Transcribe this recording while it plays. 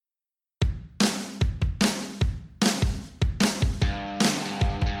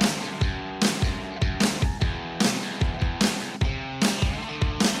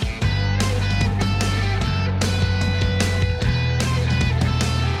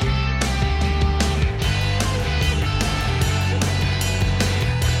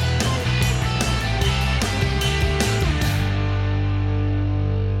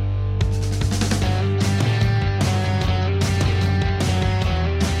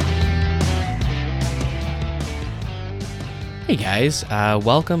Hey guys,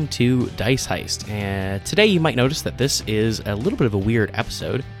 welcome to Dice Heist. And today you might notice that this is a little bit of a weird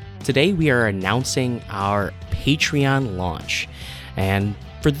episode. Today we are announcing our Patreon launch. And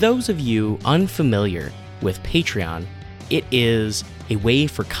for those of you unfamiliar with Patreon, it is a way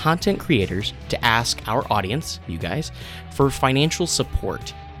for content creators to ask our audience, you guys, for financial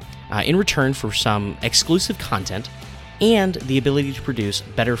support in return for some exclusive content and the ability to produce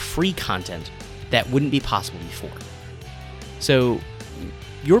better free content that wouldn't be possible before. So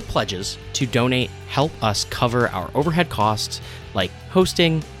your pledges to donate help us cover our overhead costs like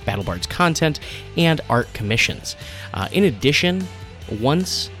hosting, BattleBards content, and art commissions. In addition,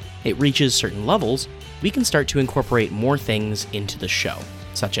 once it reaches certain levels, we can start to incorporate more things into the show,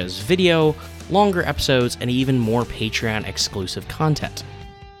 such as video, longer episodes, and even more Patreon exclusive content.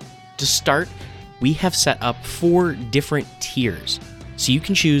 To start, we have set up 4 different tiers, so you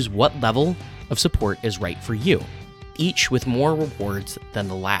can choose what level of support is right for you, each with more rewards than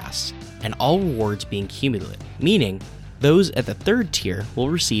the last, and all rewards being cumulative, meaning those at the 3rd tier will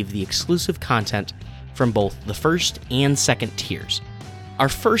receive the exclusive content from both the 1st and 2nd tiers. Our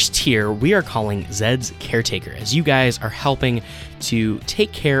 1st tier we are calling Zed's Caretaker, as you guys are helping to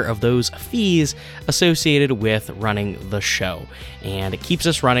take care of those fees associated with running the show, and it keeps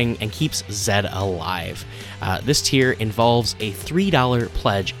us running and keeps Zed alive. This tier involves a $3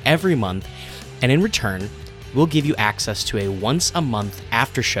 pledge every month, and in return, we'll give you access to a once-a-month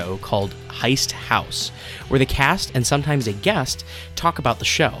after show called Heist House, where the cast and sometimes a guest talk about the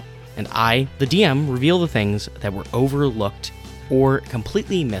show, and I, the DM, reveal the things that were overlooked or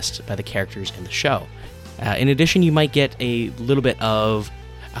completely missed by the characters in the show. In addition, you might get a little bit of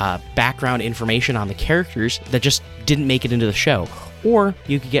background information on the characters that just didn't make it into the show, or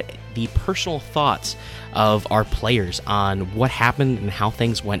you could get the personal thoughts of our players on what happened and how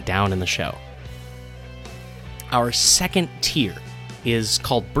things went down in the show. Our 2nd tier is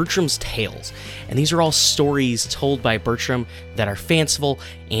called Bertram's Tales, and these are all stories told by Bertram that are fanciful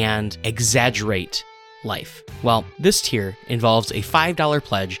and exaggerate life. Well, this tier involves a $5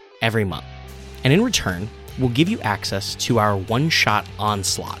 pledge every month, and in return, we'll give you access to our one-shot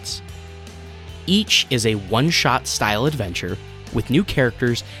onslaughts. Each is a one-shot style adventure with new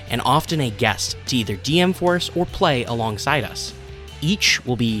characters and often a guest to either DM for us or play alongside us. Each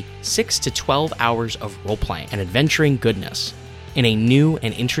will be 6 to 12 hours of role-playing and adventuring goodness in a new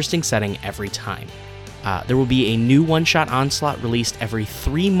and interesting setting every time. There will be a new one-shot onslaught released every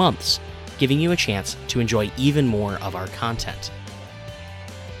 3 months, giving you a chance to enjoy even more of our content.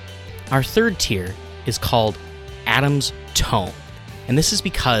 Our 3rd tier is called Adam's Tome, and this is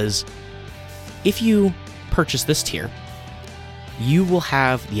because if you purchase this tier, you will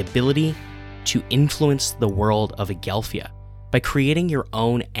have the ability to influence the world of Agelphia by creating your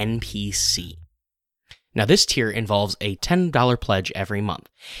own NPC. Now, this tier involves a $10 pledge every month,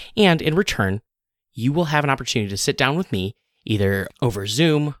 and in return, you will have an opportunity to sit down with me, either over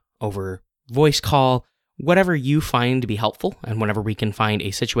Zoom, over voice call, whatever you find to be helpful, and whenever we can find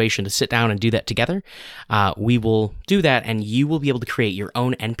a situation to sit down and do that together, we will do that, and you will be able to create your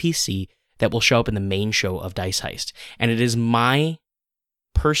own NPC that will show up in the main show of Dice Heist. And it is my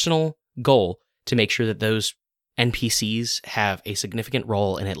personal goal to make sure that those NPCs have a significant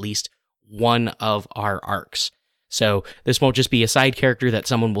role in at least one of our arcs. So this won't just be a side character that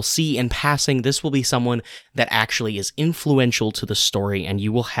someone will see in passing. This will be someone that actually is influential to the story, and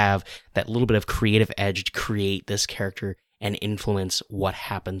you will have that little bit of creative edge to create this character and influence what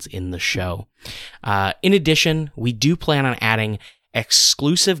happens in the show. In addition, we do plan on adding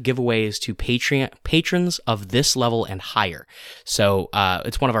exclusive giveaways to patrons of this level and higher. So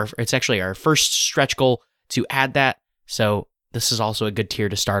it's actually our first stretch goal to add that, so this is also a good tier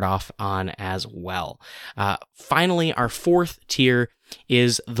to start off on as well. Finally, our 4th tier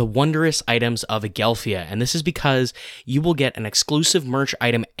is the Wondrous Items of Agelphia, and this is because you will get an exclusive merch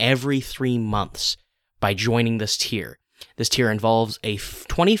item every 3 months by joining this tier. This tier involves a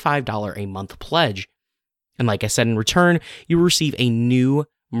 $25 a month pledge, and like I said, in return, you will receive a new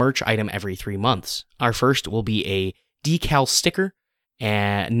merch item every 3 months. Our first will be a decal sticker,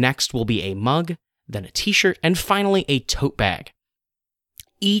 and next will be a mug, then a t-shirt, and finally a tote bag.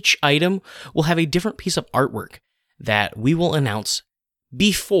 Each item will have a different piece of artwork that we will announce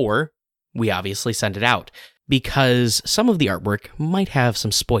before we obviously send it out, because some of the artwork might have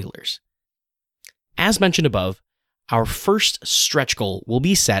some spoilers. As mentioned above, our first stretch goal will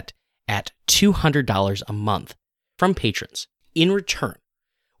be set at $200 a month from patrons. In return,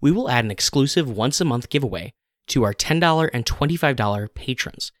 we will add an exclusive once-a-month giveaway to our $10 and $25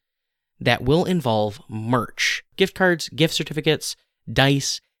 patrons that will involve merch, gift cards, gift certificates,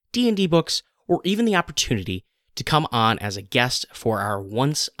 dice, D&D books, or even the opportunity to come on as a guest for our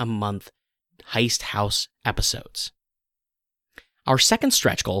once-a-month Heist House episodes. Our second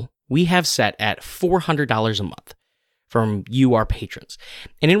stretch goal we have set at $400 a month from you, our patrons.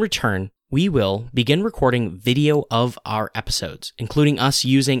 And in return, we will begin recording video of our episodes, including us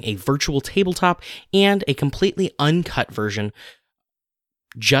using a virtual tabletop and a completely uncut version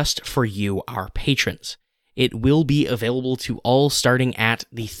just for you, our patrons. It will be available to all starting at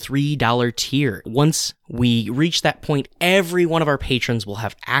the $3 tier. Once we reach that point, every one of our patrons will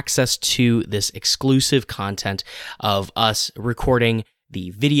have access to this exclusive content of us recording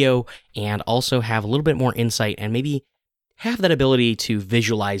the video and also have a little bit more insight and maybe have that ability to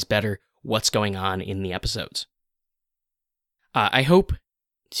visualize better what's going on in the episodes. I hope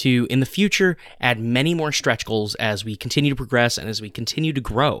to, in the future, add many more stretch goals as we continue to progress and as we continue to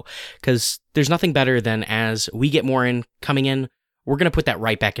grow, because there's nothing better than as we get more coming in, we're going to put that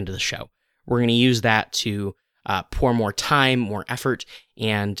right back into the show. We're going to use that to pour more time, more effort,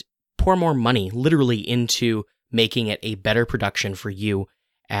 and pour more money, literally, into making it a better production for you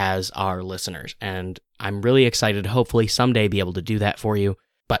as our listeners. And I'm really excited to hopefully someday be able to do that for you.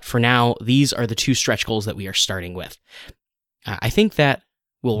 But for now, these are the two stretch goals that we are starting with. I think that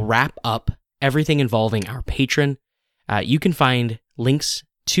will wrap up everything involving our patron. You can find links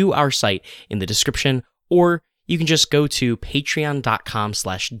to our site in the description, or you can just go to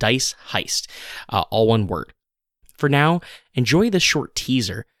patreon.com/diceheist, all one word. For now, enjoy this short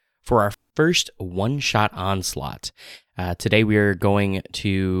teaser for our first one-shot onslaught. Today we are going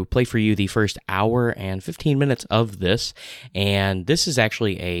to play for you the first hour and 15 minutes of this, and this is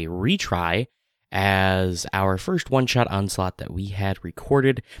actually a retry, as our first one-shot onslaught that we had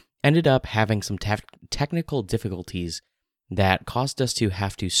recorded ended up having some technical difficulties that caused us to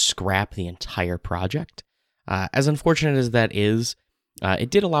have to scrap the entire project. As unfortunate as that is,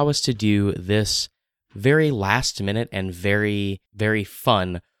 it did allow us to do this very last-minute and very, very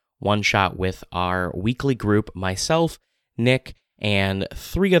fun one-shot with our weekly group, myself, Nick, and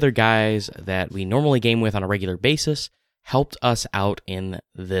 3 other guys that we normally game with on a regular basis, helped us out in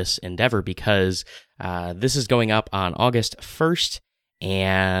this endeavor, because this is going up on August 1st,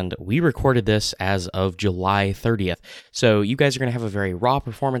 and we recorded this as of July 30th. So you guys are going to have a very raw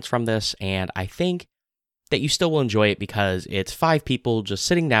performance from this, and I think that you still will enjoy it because it's 5 people just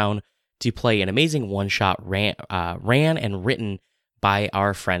sitting down to play an amazing one-shot ran and written by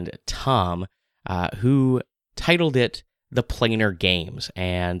our friend Tom, who titled it The Planar Games.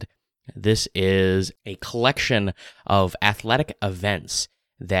 And this is a collection of athletic events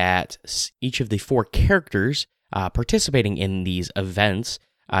that each of the 4 characters participating in these events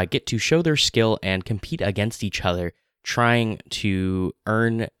get to show their skill and compete against each other, trying to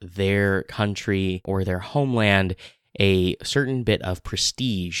earn their country or their homeland a certain bit of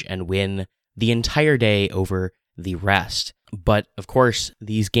prestige and win the entire day over the rest. But of course,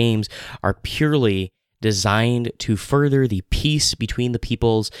 these games are purely designed to further the peace between the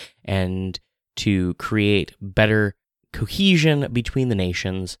peoples and to create better cohesion between the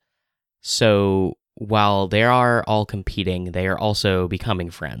nations. So while they are all competing, they are also becoming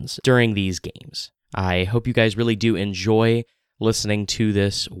friends during these games. I hope you guys really do enjoy listening to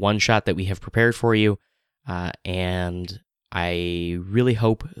this one shot that we have prepared for you, and I really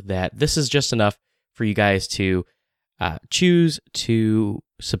hope that this is just enough for you guys to choose to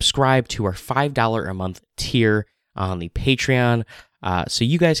subscribe to our $5 a month tier on the Patreon, so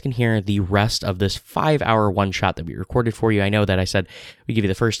you guys can hear the rest of this 5-hour one-shot that we recorded for you. I know that I said we give you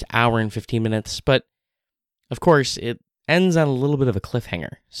the first hour and 15 minutes, but of course it ends on a little bit of a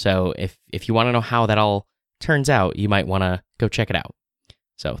cliffhanger. So if you want to know how that all turns out, you might want to go check it out.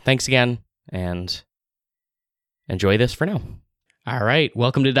 So thanks again, and enjoy this for now. All right,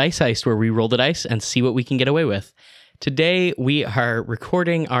 welcome to Dice Heist, where we roll the dice and see what we can get away with. Today, we are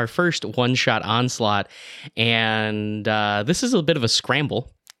recording our first one-shot onslaught, and this is a bit of a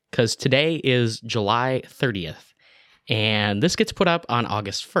scramble, because today is July 30th, and this gets put up on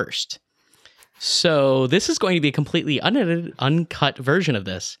August 1st. So this is going to be a completely unedited, uncut version of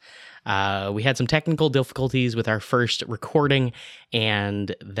this. We had some technical difficulties with our first recording,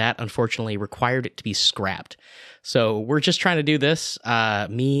 and that unfortunately required it to be scrapped. So we're just trying to do this.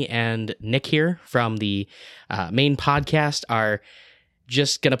 Me and Nick here from the main podcast are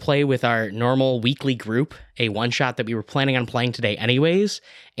just going to play with our normal weekly group, a one-shot that we were planning on playing today anyways,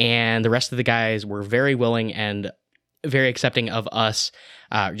 and the rest of the guys were very willing and very accepting of us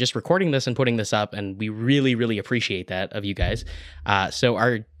just recording this and putting this up, and we really, really appreciate that of you guys. So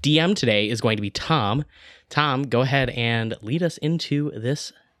our DM today is going to be Tom. Tom, go ahead and lead us into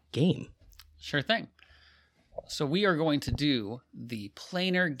this game. Sure thing. So we are going to do the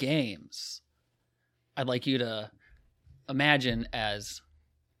Planar Games. I'd like you to imagine as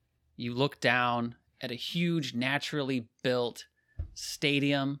you look down at a huge, naturally built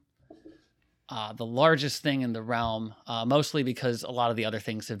stadium, the largest thing in the realm, mostly because a lot of the other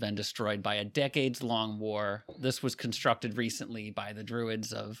things have been destroyed by a decades-long war. This was constructed recently by the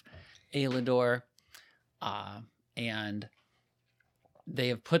druids of Aelador, and they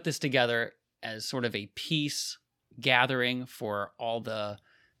have put this together as sort of a peace gathering for all the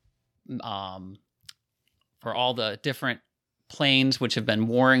different planes which have been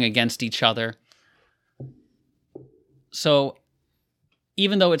warring against each other. So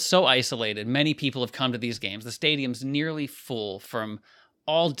even though it's so isolated, many people have come to these games. The stadium's nearly full from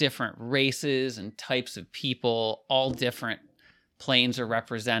all different races and types of people. All different planes are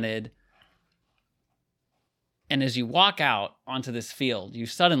represented. And as you walk out onto this field, you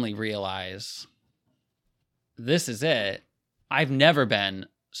suddenly realize, this is it. I've never been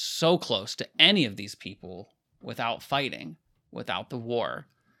so close to any of these people without fighting, without the war.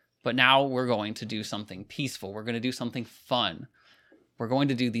 But now we're going to do something peaceful. We're going to do something fun. We're going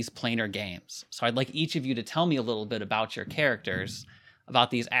to do these planar games. So I'd like each of you to tell me a little bit about your characters,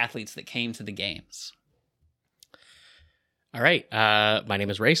 about these athletes that came to the games. All right. My name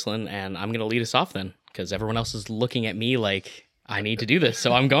is Raceland, and I'm going to lead us off then, because everyone else is looking at me like I need to do this,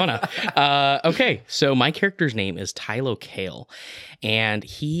 so I'm gonna. Okay, so my character's name is Tylo Kale, and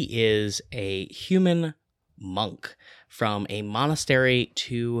he is a human monk from a monastery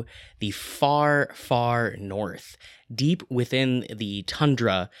to the far, far north. Deep within the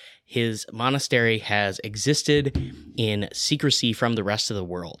tundra, his monastery has existed in secrecy from the rest of the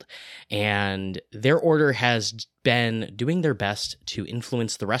world, and their order has been doing their best to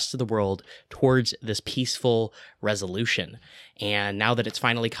influence the rest of the world towards this peaceful resolution. And now that it's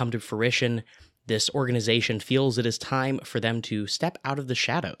finally come to fruition, this organization feels it is time for them to step out of the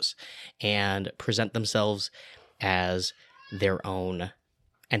shadows and present themselves as their own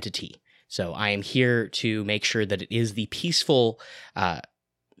entity. So I am here to make sure that it is the peaceful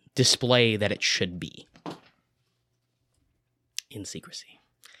display that it should be in secrecy.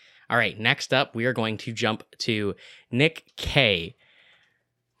 All right, next up, we are going to jump to Nick K,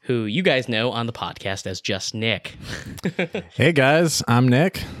 who you guys know on the podcast as just Nick. Hey guys, I'm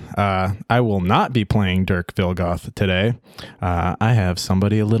Nick. I will not be playing Dirk Vilgoth today. I have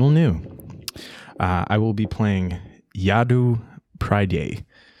somebody a little new. I will be playing Yadu Pridye,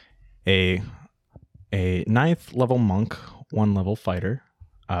 a 9th level monk, 1 level fighter.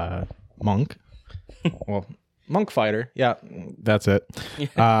 Monk. Well, monk fighter. Yeah, that's it.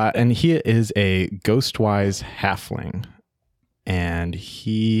 And he is a Ghostwise halfling. And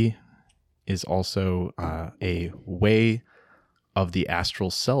he is also a Way of the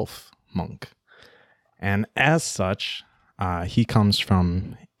Astral Self monk. And as such, he comes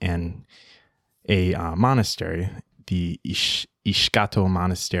from a monastery, the Ishkato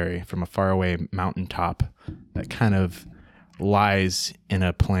Monastery, from a faraway mountaintop that kind of lies in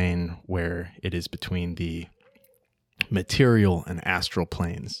a plane where it is between the material and astral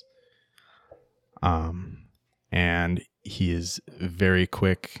planes. And he is very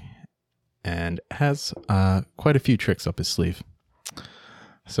quick and has quite a few tricks up his sleeve.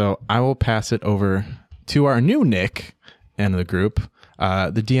 So I will pass it over to our new Nick and the group,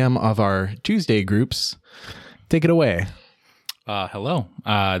 the DM of our Tuesday groups. Take it away. Hello.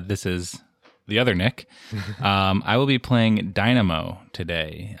 This is the other Nick. I will be playing Dynamo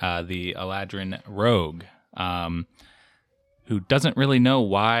today, the Eladrin rogue, who doesn't really know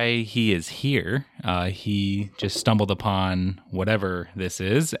why he is here. He just stumbled upon whatever this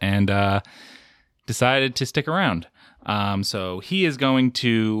is and decided to stick around. So he is going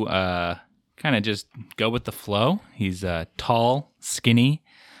to kind of just go with the flow. He's tall, skinny,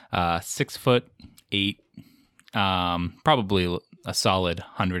 6'8", probably a solid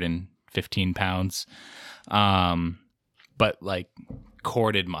 115 pounds, but like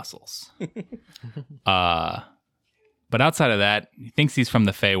corded muscles. But outside of that, he thinks he's from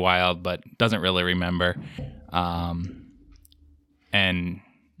the Feywild, but doesn't really remember. And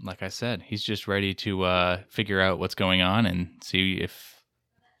like I said, he's just ready to figure out what's going on and see if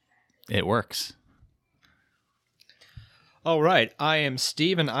it works. All right, I am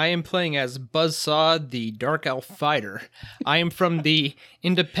Steve, and I am playing as Buzzsaw, the Dark Elf Fighter. I am from the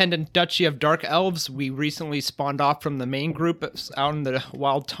independent Duchy of Dark Elves. We recently spawned off from the main group out in the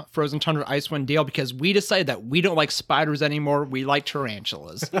wild frozen tundra Icewind Dale because we decided that we don't like spiders anymore. We like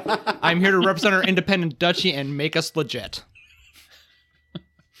tarantulas. I'm here to represent our independent duchy and make us legit.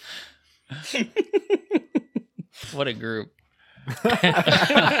 What a group.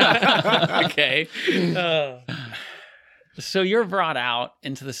 Okay. So you're brought out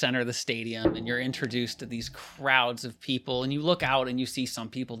into the center of the stadium and you're introduced to these crowds of people, and you look out and you see some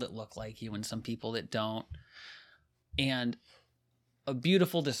people that look like you and some people that don't. And a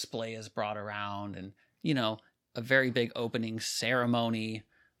beautiful display is brought around, and, you know, a very big opening ceremony,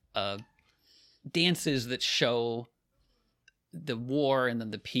 dances that show the war and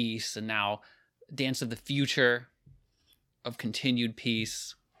then the peace, and now dance of the future of continued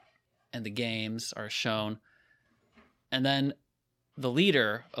peace, and the games are shown. And then the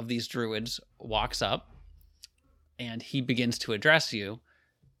leader of these druids walks up and he begins to address you,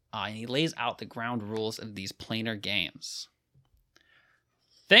 and he lays out the ground rules of these planar games.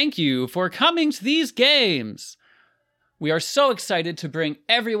 Thank you for coming to these games. We are so excited to bring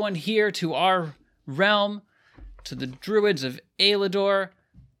everyone here to our realm, to the Druids of Aelador.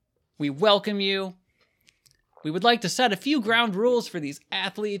 We welcome you. We would like to set a few ground rules for these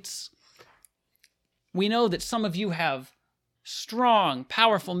athletes. We know that some of you have strong,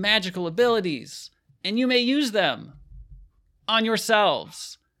 powerful magical abilities, and you may use them on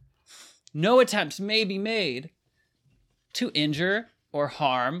yourselves. No attempts may be made to injure or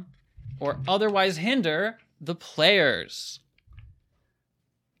harm or otherwise hinder the players.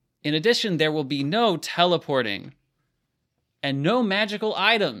 In addition, there will be no teleporting and no magical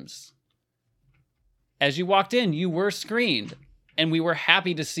items. As you walked in, you were screened, and we were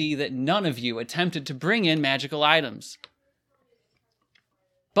happy to see that none of you attempted to bring in magical items.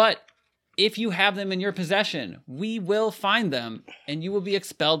 But if you have them in your possession, we will find them, and you will be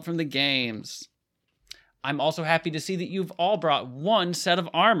expelled from the games. I'm also happy to see that you've all brought one set of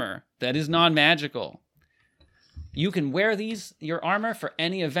armor that is non-magical. You can wear your armor for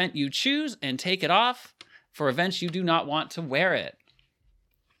any event you choose and take it off for events you do not want to wear it.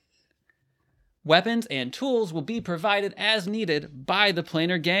 Weapons and tools will be provided as needed by the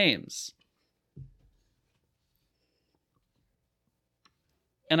planar games.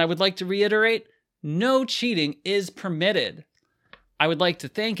 And I would like to reiterate, no cheating is permitted. I would like to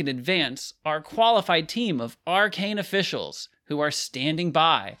thank in advance our qualified team of arcane officials who are standing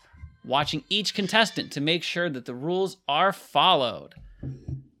by, watching each contestant to make sure that the rules are followed.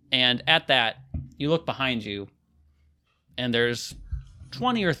 And at that, you look behind you, and there's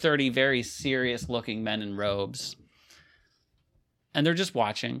 20 or 30 very serious-looking men in robes. And they're just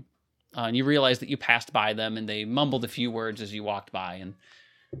watching. And you realize that you passed by them, and they mumbled a few words as you walked by, and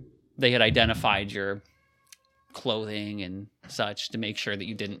they had identified your clothing and such to make sure that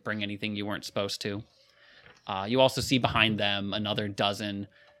you didn't bring anything you weren't supposed to. You also see behind them another dozen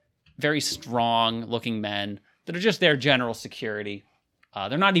very strong looking men that are just their general security.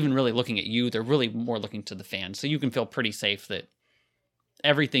 They're not even really looking at you. They're really more looking to the fans. So you can feel pretty safe that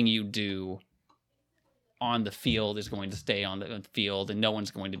everything you do on the field is going to stay on the field, and no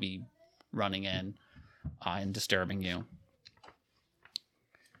one's going to be running in and disturbing you.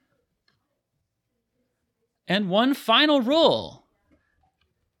 And one final rule.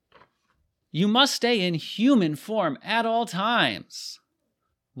 You must stay in human form at all times.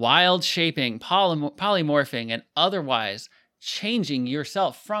 Wild shaping, polymorphing, and otherwise changing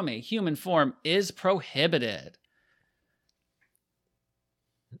yourself from a human form is prohibited.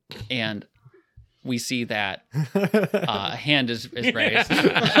 And we see that a hand is raised.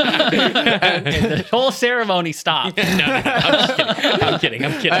 And the whole ceremony stops. No, I'm kidding.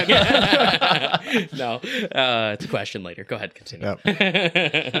 No, it's a question later. Go ahead, continue. Yep.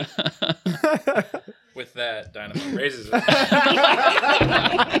 With that, Dynamo raises it.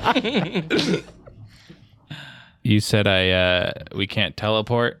 You said we can't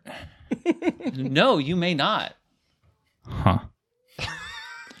teleport? No, you may not. Huh.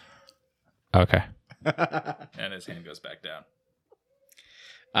 Okay. And his hand goes back down.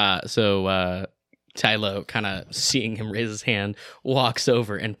 So Tylo, kind of seeing him raise his hand, walks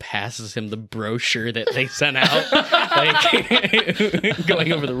over and passes him the brochure that they sent out, like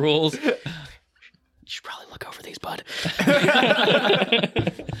going over the rules. You should probably look over these, bud.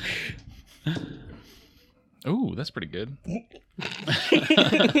 Ooh, that's pretty good.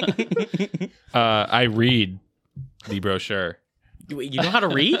 I read the brochure. You know how to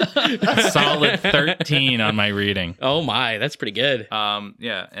read? Solid 13 on my reading. Oh my, that's pretty good.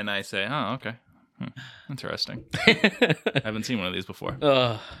 Yeah, and I say, oh, okay. Interesting. I haven't seen one of these before.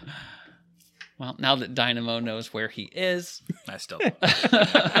 Well, now that Dynamo knows where he is, I still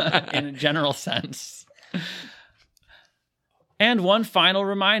in a general sense. And one final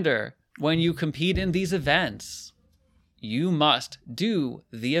reminder, when you compete in these events, you must do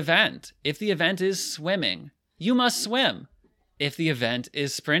the event. If the event is swimming, you must swim. If the event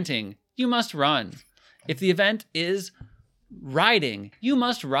is sprinting, you must run. If the event is riding, you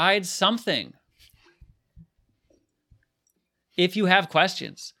must ride something. If you have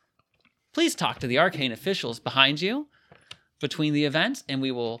questions, please talk to the arcane officials behind you between the events, and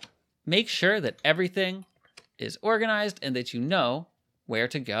we will make sure that everything is organized and that you know where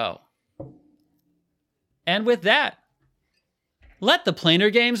to go. And with that, let the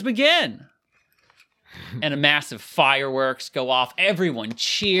planar games begin. And a massive fireworks go off. Everyone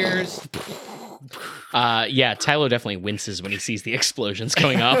cheers. Yeah, Tylo definitely winces when he sees the explosions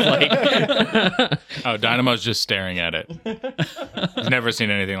going off. Oh, Dynamo's just staring at it. He's never seen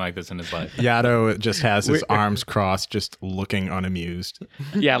anything like this in his life. Yato just has his arms crossed, just looking unamused.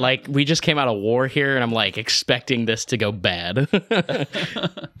 Yeah, like we just came out of war here, and I'm like expecting this to go bad.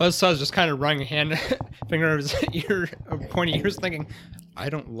 Buzzsaw's just kind of running a hand, finger over his ear, pointing ears, thinking, I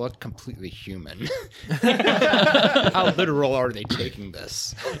don't look completely human. How literal are they taking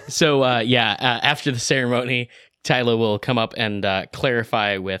this? So, after the ceremony, Tylo will come up and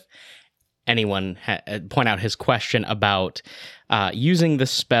clarify with anyone, point out his question about using the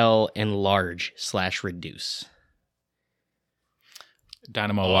spell enlarge/reduce.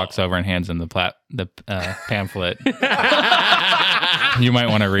 Dynamo walks over and hands him the pamphlet. You might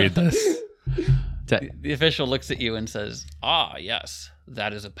want to read this. The official looks at you and says, "Ah, yes,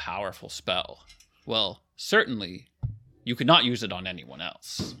 that is a powerful spell. Well, certainly, you could not use it on anyone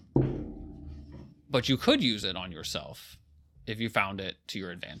else. But you could use it on yourself if you found it to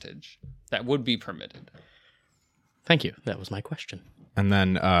your advantage. That would be permitted." Thank you. That was my question. And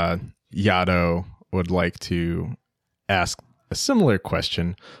then Yato would like to ask a similar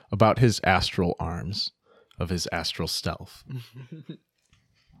question about his astral arms, of his astral stealth.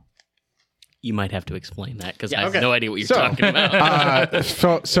 You might have to explain that because Yeah, I okay. have no idea what you're talking about.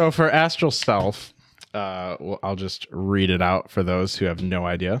 So for astral stealth, well, I'll just read it out for those who have no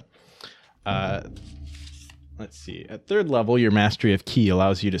idea. Let's see. At 3rd level, your mastery of ki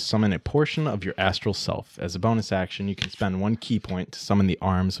allows you to summon a portion of your astral self. As a bonus action, you can spend 1 ki point to summon the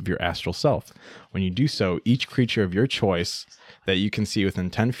arms of your astral self. When you do so, each creature of your choice that you can see within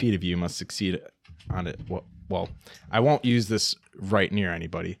 10 feet of you must succeed on it. Well, I won't use this right near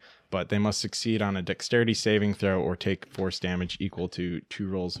anybody, but they must succeed on a dexterity saving throw or take force damage equal to 2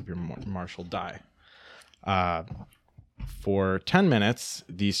 rolls of your martial die. For 10 minutes,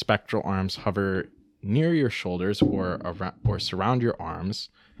 these spectral arms hover near your shoulders or surround your arms,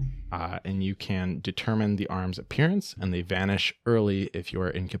 and you can determine the arm's appearance, and they vanish early if you are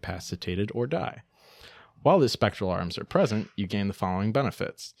incapacitated or die. While the spectral arms are present, you gain the following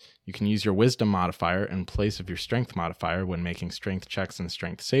benefits. You can use your wisdom modifier in place of your strength modifier when making strength checks and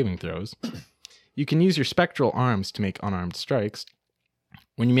strength saving throws. You can use your spectral arms to make unarmed strikes.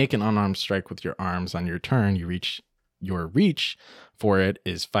 When you make an unarmed strike with your arms on your turn, your reach for it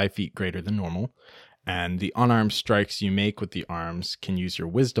is 5 feet greater than normal. And the unarmed strikes you make with the arms can use your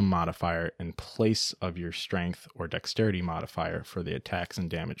wisdom modifier in place of your strength or dexterity modifier for the attacks and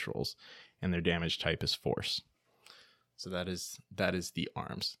damage rolls. And their damage type is force. So that is the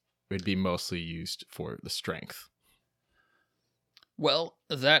arms. It would be mostly used for the strength. Well,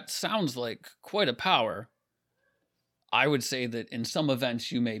 that sounds like quite a power. I would say that in some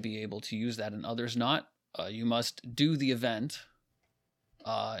events you may be able to use that, in others not. You must do the event,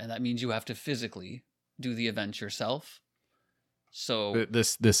 and that means you have to physically do the event yourself. So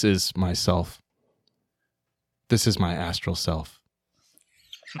This is myself. This is my astral self.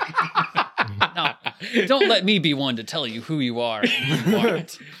 now, don't let me be one to tell you who you are and who you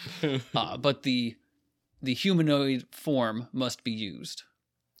aren't. But the humanoid form must be used,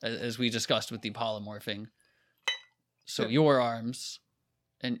 as we discussed with the polymorphing. So your arms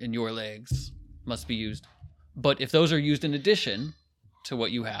and your legs must be used. But if those are used in addition to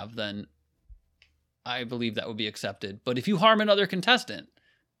what you have, then I believe that would be accepted. But if you harm another contestant,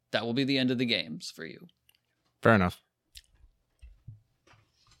 that will be the end of the games for you. Fair enough.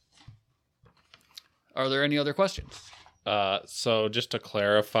 Are there any other questions? So just to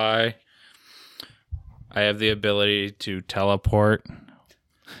clarify, I have the ability to teleport.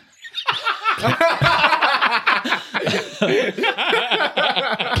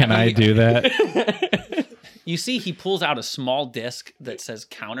 Can I do that? You see, he pulls out a small disc that says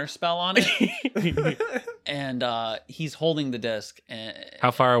counterspell on it, and he's holding the disc. And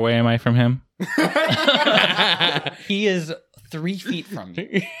How far away am I from him? he is 3 feet from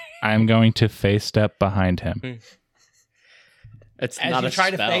you. I'm going to face step behind him. It's As not you a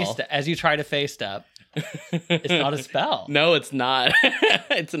try spell. as you try to face step, it's not a spell. No, it's not.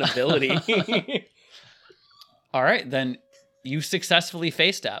 It's an ability. All right, then you successfully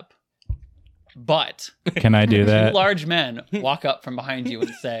face step, but Can I do two that? large men walk up from behind you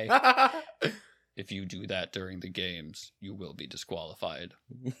and say, "If you do that during the games, you will be disqualified."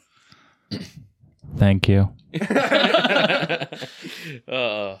 Thank you.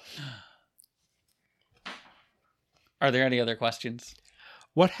 uh, Are there any other questions?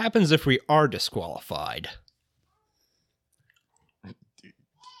 What happens if we are disqualified?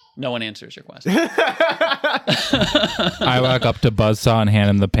 No one answers your question. I walk up to Buzzsaw and hand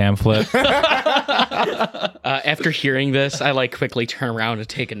him the pamphlet. after hearing this, I like quickly turn around and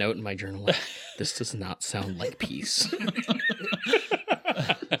take a note in my journal. Like, this does not sound like peace.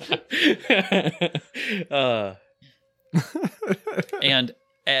 And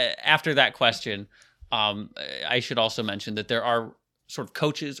after that question, I should also mention that there are sort of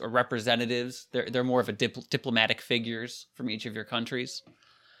coaches or representatives. They're more of a diplomatic figures from each of your countries.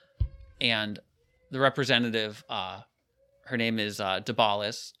 And the representative, her name is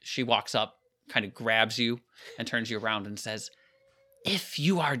Dabalis. She walks up, kind of grabs you, and turns you around and says, "If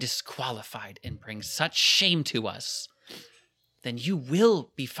you are disqualified and bring such shame to us, then you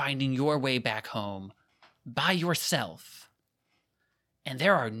will be finding your way back home by yourself. And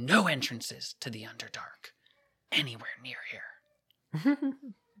there are no entrances to the Underdark anywhere near here."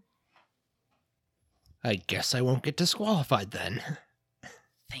 I guess I won't get disqualified then.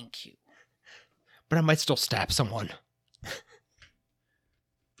 Thank you. But I might still stab someone.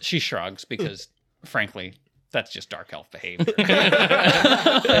 She shrugs because, frankly, that's just dark elf behavior.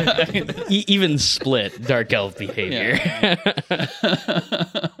 Even split dark elf behavior.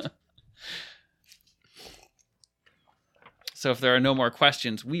 So if there are no more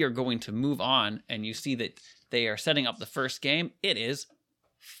questions, we are going to move on, and you see that they are setting up the first game. It is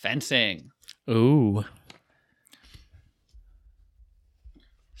fencing. Ooh.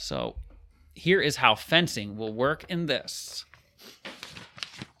 So here is how fencing will work in this.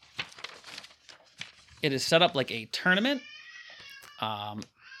 It is set up like a tournament.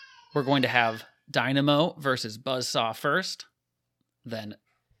 We're going to have Dynamo versus Buzzsaw first, then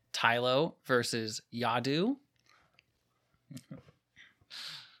Tylo versus Yadu.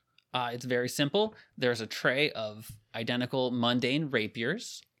 It's very simple. There's a tray of identical mundane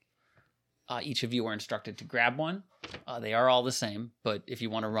rapiers. Each of you are instructed to grab one. They are all the same, but if you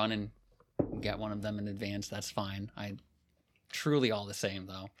want to run and get one of them in advance, that's fine. Truly all the same,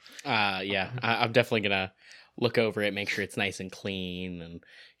 though. Yeah, I'm definitely gonna look over it, make sure it's nice and clean,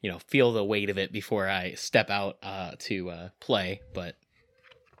 and feel the weight of it before I step out to play. But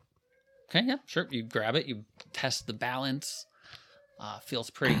Okay, yeah, sure. You grab it, you test the balance. Feels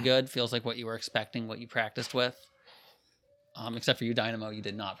pretty good. Feels like what you were expecting, what you practiced with. Except for you, Dynamo, you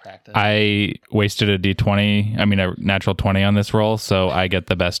did not practice. I wasted a D20, a natural 20 on this roll, so I get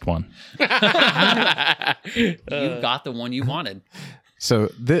the best one. You got the one you wanted. So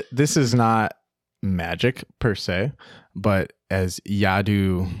this is not magic per se, but as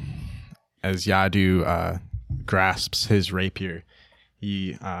Yadu grasps his rapier,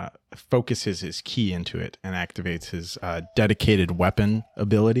 he focuses his ki into it and activates his dedicated weapon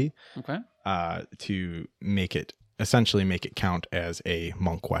ability Okay. to essentially make it count as a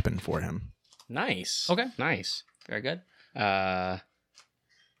monk weapon for him. nice. Okay. Nice. Very good. Tylo,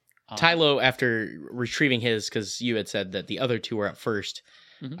 after retrieving his, because you had said that the other two were up first,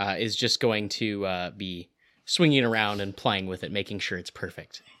 is just going to be swinging around and playing with it, making sure it's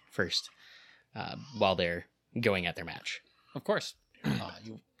perfect first while they're going at their match. Of course.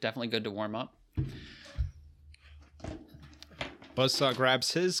 You definitely good to warm up. Buzzsaw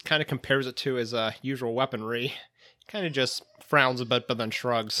grabs his, kind of compares it to his usual weaponry. Kind of just frowns a bit, but then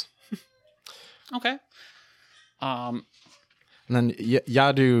shrugs. Okay. And then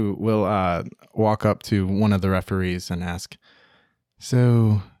Yadu will walk up to one of the referees and ask,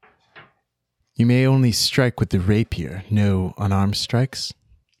 "So, you may only strike with the rapier, no unarmed strikes?"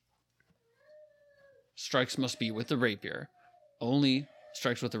 Strikes must be with the rapier. Only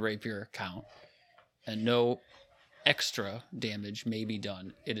strikes with the rapier count. And no extra damage may be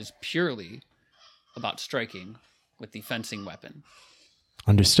done. It is purely about striking with the fencing weapon.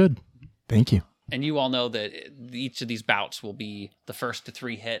 Understood. Thank you. And you all know that each of these bouts will be the first to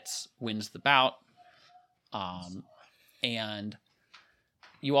 3 hits wins the bout. And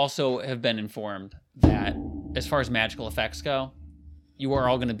you also have been informed that as far as magical effects go, you are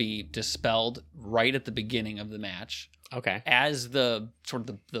all going to be dispelled right at the beginning of the match. Okay. As the sort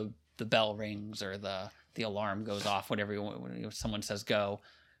of the bell rings or the alarm goes off, whatever when someone says go,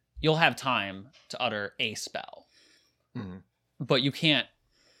 you'll have time to utter a spell. Mm-hmm. But you can't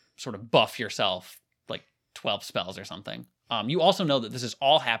sort of buff yourself like 12 spells or something. You also know that this is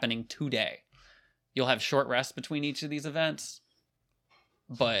all happening today. You'll have short rests between each of these events,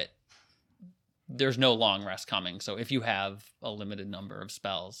 but there's no long rest coming. So if you have a limited number of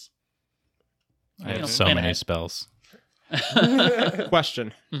spells, I have so many spells.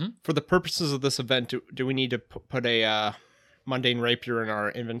 Question. Mhm. For the purposes of this event, do we need to put a mundane rapier in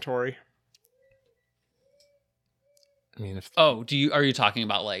our inventory? I mean, if Oh, are you talking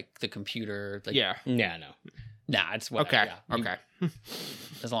about like the computer? Like, Yeah. Yeah, no. Nah, it's what. Okay. Yeah, Okay.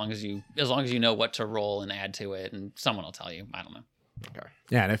 As long as you know what to roll and add to it, and someone will tell you. I don't know.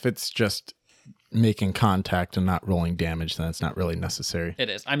 yeah, and if it's just making contact and not rolling damage, then it's not really necessary. It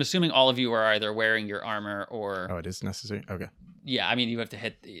is. I'm assuming all of you are either wearing your armor or Oh, it is necessary. Okay. yeah. I mean, you have to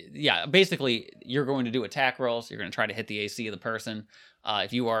hit. Yeah, basically, you're going to do attack rolls. You're going to try to hit the AC of the person.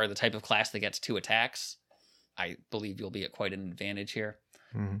 If you are the type of class that gets 2 attacks, I believe you'll be at quite an advantage here.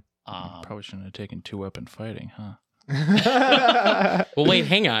 Mhm. Probably shouldn't have taken 2-weapon fighting, huh? Well, wait,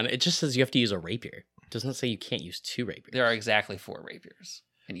 hang on. It just says you have to use a rapier. It doesn't say you can't use 2 rapiers. There are exactly 4 rapiers,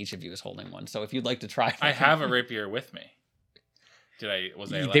 and each of you is holding one. So if you'd like to try, I have a rapier with me.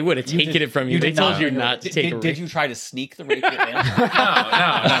 Was I? They would have taken it from you. They did told not. you not to take a rapier. Did you try to sneak the rapier in? No.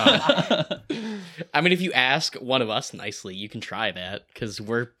 I mean, if you ask one of us nicely, you can try that because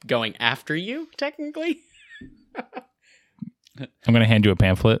we're going after you, technically. I'm going to hand you a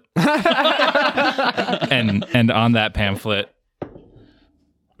pamphlet. and on that pamphlet,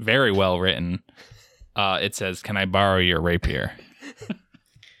 very well written, it says, "Can I borrow your rapier?"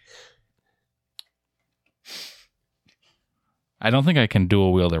 I don't think I can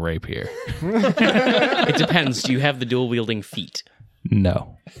dual wield a rapier. It depends. Do you have the dual wielding feat?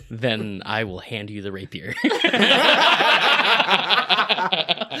 No. Then I will hand you the rapier.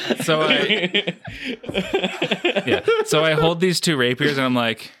 So I hold these 2 rapiers and I'm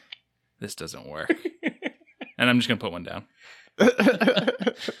like, this doesn't work. And I'm just going to put one down.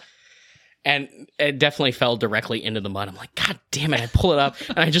 And it definitely fell directly into the mud. I'm like, God damn it. I pull it up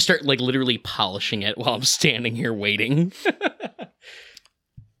and I just start like literally polishing it while I'm standing here waiting.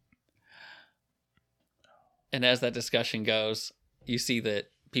 And as that discussion goes, you see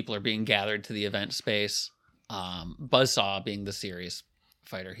that people are being gathered to the event space. Buzzsaw, being the serious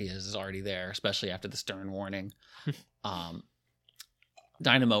fighter he is already there, especially after the stern warning.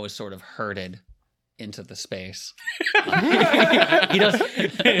 Dynamo is sort of herded into the space. He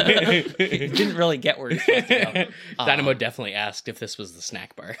didn't really get where he's supposed to go. Dynamo definitely asked if this was the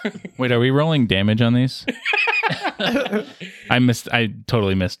snack bar. Wait, are we rolling damage on these? I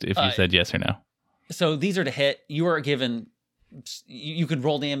totally missed if you said yes or no. So these are to hit. You are given. You could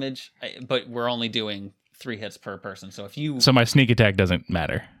roll damage, but we're only doing 3 hits per person. So if you, So my sneak attack doesn't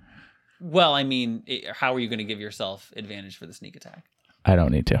matter. well, I mean, how are you going to give yourself advantage for the sneak attack? I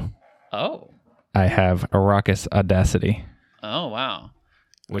don't need to. Oh, I have a raucous audacity, oh, wow.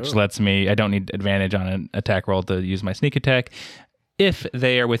 which lets me, I don't need advantage on an attack roll to use my sneak attack if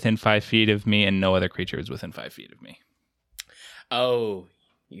they are within 5 feet of me and no other creature is within 5 feet of me. Oh,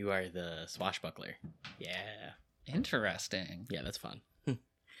 you are the swashbuckler. Yeah. Interesting. Yeah, that's fun.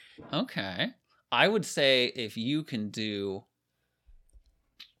 Okay. I would say if you can do,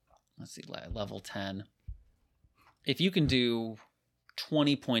 let's see, level 10. If you can do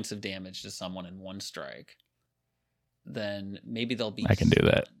 20 points of damage to someone in 1 strike, then maybe they'll be I can do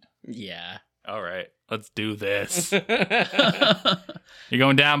that. Yeah. All right, let's do this. You're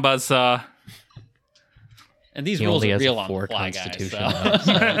going down, Buzzsaw. And these He rules only are has a real on 4 the fly, constitution, guys.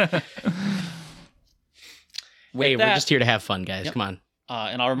 though, Hey, we're that- just here to have fun, guys. Yep. Come on.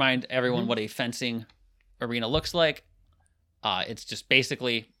 And I'll remind everyone what a fencing arena looks like. It's just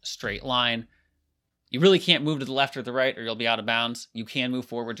basically a straight line. You really can't move to the left or the right or you'll be out of bounds. You can move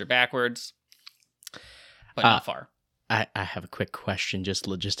forwards or backwards, but not far. I have a quick question, just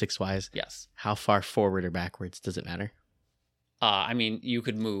logistics wise. Yes. How far forward or backwards does it matter? I mean, you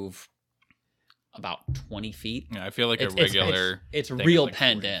could move about 20 feet. Yeah, I feel like It's- a regular. It's thing is real like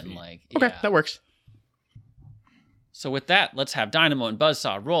penned 40 in. feet. Like, Okay, yeah. that works. So with that, let's have Dynamo and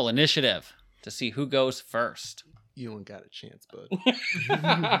Buzzsaw roll initiative to see who goes first. You don't got a chance, bud.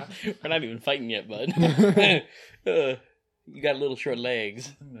 We're not even fighting yet, bud. You got little short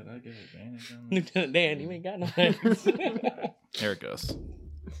legs. Lieutenant Dan, you ain't got no legs. There it goes.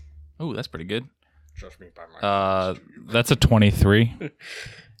 Oh, that's pretty good. Trust me, by my That's a 23.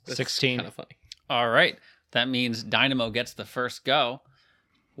 16. Kind of funny. All right. That means Dynamo gets the first go.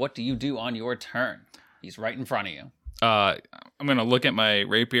 What do you do on your turn? He's right in front of you. I'm gonna look at my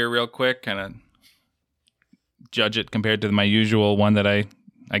rapier real quick, kind of judge it compared to my usual one that I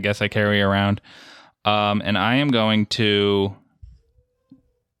guess I carry around, and I am going to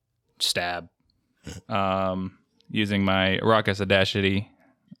stab, using my raucous audacity.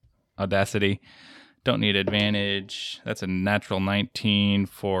 Don't need advantage. That's a natural 19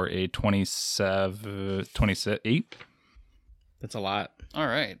 for a 28. That's a lot. All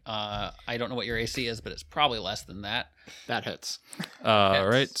right. I don't know what your AC is, but it's probably less than that. That hits. All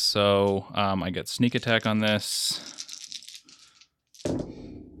right, so I get sneak attack on this.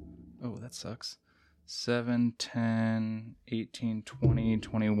 Oh, that sucks. 7, 10, 18, 20,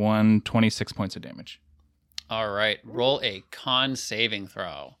 21, 26 points of damage. All right. Roll a con saving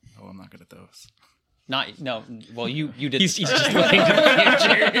throw. Oh, I'm not good at those. No. Well, you did. He's just looking to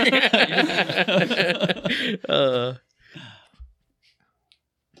the future.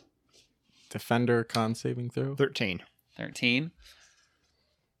 Defender con saving throw. 13. 13.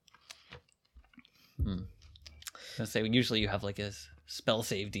 I was gonna say usually you have like a spell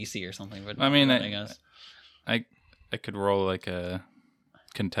save DC or something, but I mean, I guess. I could roll like a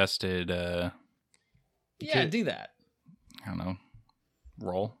contested. Yeah, do that. I don't know.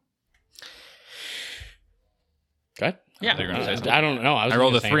 Roll. Good. Yeah. They're gonna say something. I don't know. I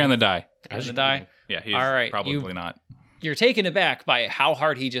rolled a 3 on the die. On the die. Yeah, he's All right, probably not. You're taken aback by how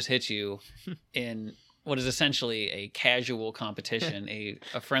hard he just hit you in what is essentially a casual competition, a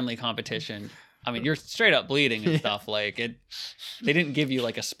friendly competition. I mean, you're straight up bleeding and stuff. Like it, they didn't give you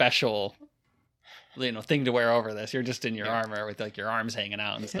like a special, thing to wear over this. You're just in your armor with like your arms hanging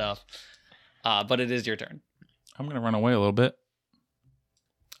out and stuff. But it is your turn. I'm gonna run away a little bit.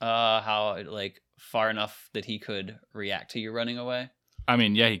 How like far enough that he could react to you running away? I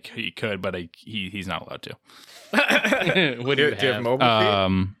mean, yeah, he could, but he's not allowed to. What do you Do you have have?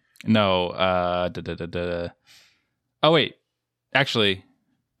 mobile feet? No. Oh wait, actually,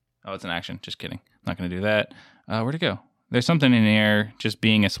 it's an action. Just kidding. I'm not gonna do that. Where'd it go? There's something in here. Just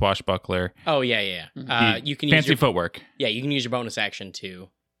being a swashbuckler. Oh yeah. You can use Fancy your footwork. you can use your bonus action to.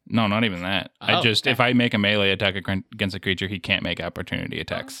 No, not even that. Oh, If I make a melee attack against a creature, he can't make opportunity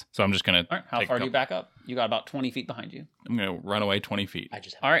attacks. So I'm just gonna. All right. How far do you back up? You got about 20 feet behind you. I'm gonna run away 20 feet. I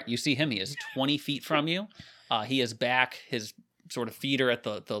just have All right, you see him. He is 20 feet from you. He is back. His sort of feet are at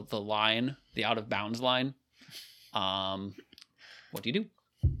the line, the out of bounds line. What do you do?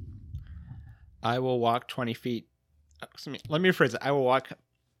 I will walk 20 feet. Excuse me. Let me rephrase it. I will walk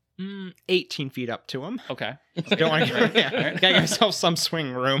 18 feet up to him. Okay. Don't want to get myself some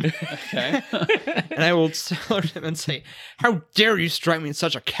swing room. Okay. And I will salute him and say, "How dare you strike me in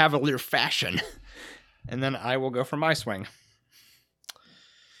such a cavalier fashion?" And then I will go for my swing.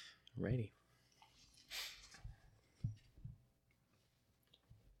 ready.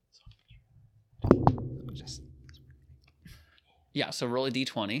 Just Yeah. So roll a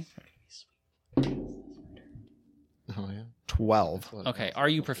d20. Oh yeah. 12. Okay. Are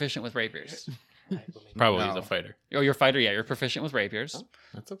you proficient with rapiers? Probably No. he's a fighter. Oh, you're a fighter. Yeah, you're proficient with rapiers.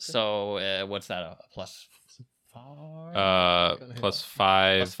 That's okay. So what's that? A plus 5? Plus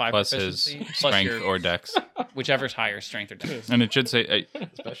 5, Plus 5 plus his proficiency, plus strength your- or dex. Whichever's higher, strength or dex. And it should say,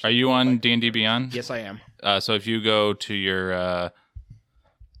 are you on D&D Beyond? Yes, I am. So if you go to your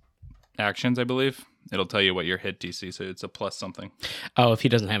actions, I believe, it'll tell you what your hit DC. So it's a plus something. Oh, if he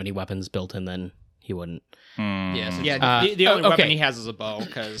doesn't have any weapons built in, then he wouldn't. Yes. Yeah, the only okay. weapon he has is a bow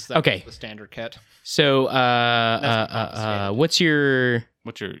because that's Okay. the standard kit. So, That's what's your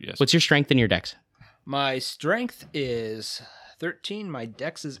What's your strength and your dex? My strength is 13. My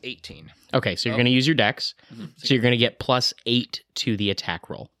dex is 18. Okay, so you're going to use your dex. So you're going to get plus 8 to the attack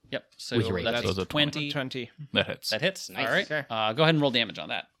roll. Yep. So With your rapiers. that's Those are 20. 20. that hits? That hits. Nice. All right. Okay. Go ahead and roll damage on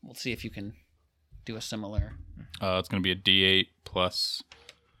that. We'll see if you can do a similar. It's going to be a D8 plus.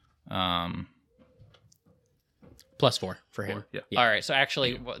 Plus 4 for him. Yeah. All right. So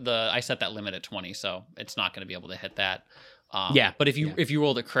actually, I set that limit at 20, so it's not going to be able to hit that. Yeah. But if you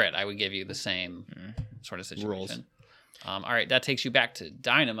rolled a crit, I would give you the same sort of situation. Rolls. All right. That takes you back to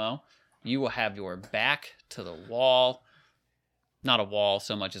Dynamo. You will have your back to the wall. Not a wall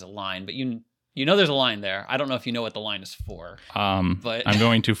so much as a line, but you know there's a line there. I don't know if you know what the line is for. But- I'm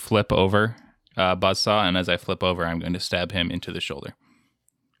going to flip over Buzzsaw, and as I flip over, I'm going to stab him into the shoulder.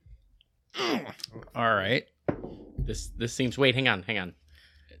 All right. This seems. Wait, hang on.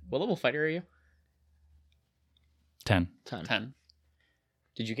 What level fighter are you? 10. 10.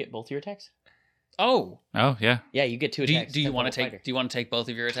 Did you get both your attacks? Oh, Oh, yeah. Yeah, you get 2 do attacks. you want to 10th level take? fighter. Do you want to take both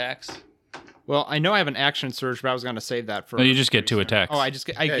of your attacks? Well, I know I have an action surge, but I was going to save that for. No, you just get 2 attacks. Oh, I get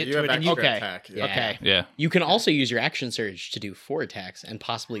you to have it. extra Okay. attack. Yeah. Okay. Yeah. You can also use your action surge to do 4 attacks and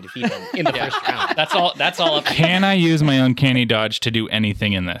possibly defeat him in the first round. That's all. That's all up to you. Can I use my uncanny dodge to do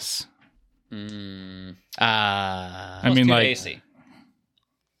anything in this? I I mean, like, AC.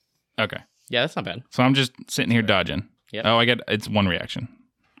 okay. yeah, that's not bad. So I'm just sitting here dodging. Yep. Oh, it's 1 reaction.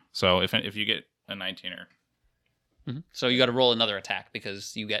 So if you get a 19 or So you got to roll another attack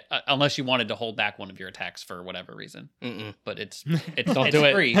because you get unless you wanted to hold back one of your attacks for whatever reason. Mm-mm. But it's Don't it's do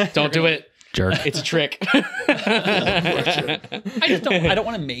it. free. Don't do it. Jerk. It's a trick. I don't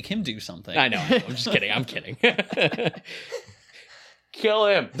want to make him do something. I know. I'm just kidding. I'm kidding. Kill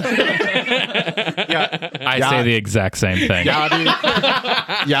him. Yeah, I say the exact same thing.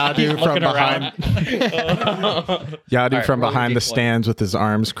 Yadu from behind. Yadu right, from roll a behind the D20. stands with his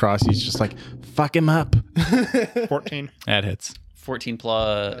arms crossed. He's just like, fuck him up. 14. That hits. 14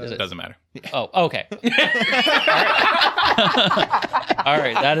 plus. Is It it? doesn't matter. Oh, okay. All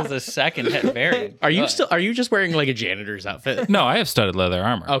right, that is a second hit. Very. Are you good. still? Are you just wearing like a janitor's outfit? No, I have studded leather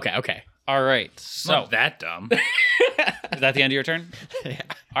armor. Okay. Okay. All right. So Not that dumb. is that the end of your turn? Yeah.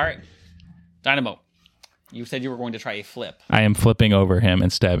 All right. Dynamo, you said you were going to try a flip. I am flipping over him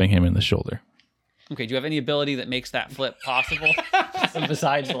and stabbing him in the shoulder. Okay. Do you have any ability that makes that flip possible?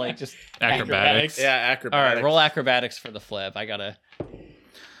 Besides, like just. Acrobatics. Yeah, All acrobatics. right. Roll acrobatics for the flip. I gotta.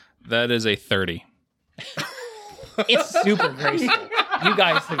 That is a 30. It's super graceful.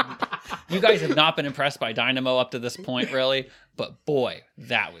 You guys have not been impressed by Dynamo up to this point, really. But boy,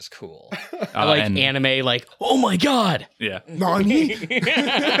 that was cool. I like and- anime. Like, oh my god. Yeah. Nani?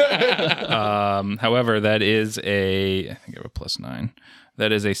 However, that is a, I think I have a +9.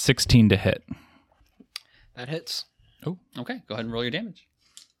 That is a 16 to hit. That hits. Okay. Go ahead and roll your damage.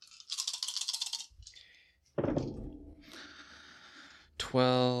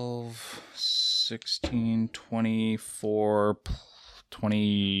 12, 16, 24,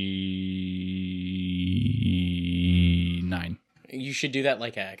 29. You should do that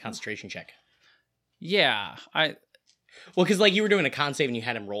like a concentration check. Yeah. Well, because like you were doing a con save and you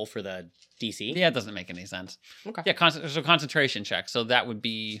had him roll for the DC. Yeah, it doesn't make any sense. Okay. Yeah, so concentration check. So that would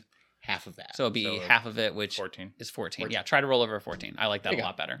be Half of that. so it'd be half of it, which 14. is 14. Yeah, try to roll over a 14. I like that There a you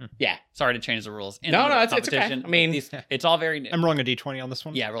lot better. Yeah. Sorry to change the rules. In No, the no, it's okay. competition, I mean- but it's all very I'm rolling a d20 on this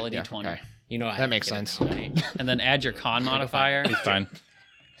one. yeah. Roll a d20, Okay. You know I That makes get it sense. now, right? and then add your con modifier. He's fine.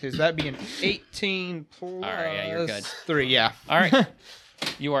 So that be an 18 plus right, yeah, you're good. 3, yeah. All right,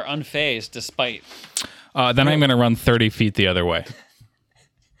 you are unfazed despite. Then I'm going to run 30 feet the other way.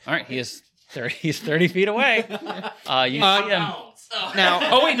 All right, he's 30 feet away. You see him. Now,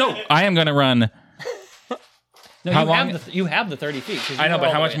 Oh, wait, no. I am going to run. No, How you long- have you have the 30 feet. 'cause I you know, are but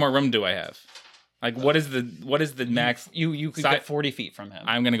all how the much way- more room do I have? Like, what is the max? You could Si- get 40 feet from him.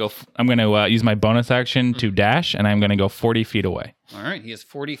 I'm going to use my bonus action to dash, and I'm going to go 40 feet away. All right, he is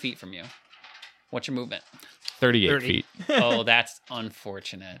 40 feet from you. What's your movement? 38 30. feet. Oh, that's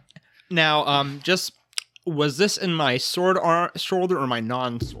unfortunate. now, just was this in my shoulder or my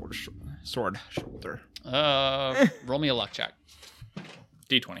non-sword sword shoulder? Roll me a luck check.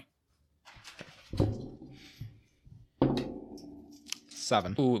 D20.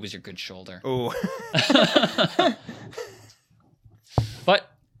 7. Ooh, it was your good shoulder. Oh, But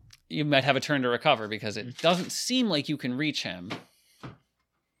you might have a turn to recover because it doesn't seem like you can reach him.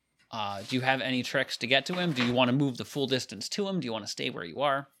 Do you have any tricks to get to him? Do you want to move the full distance to him? Do you want to stay where you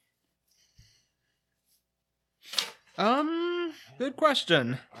are? good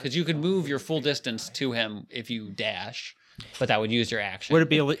question. Because you could move your full distance to him if you dash, but that would use your action.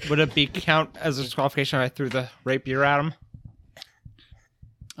 Would it be count as a disqualification if I threw the rapier at him?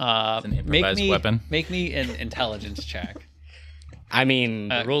 an improvised weapon. Make me an intelligence check. I mean,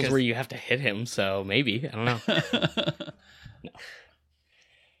 the rules 'cause- where you have to hit him, so maybe. I don't know. No.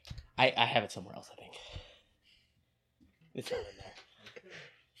 I have it somewhere else, I think. It's not in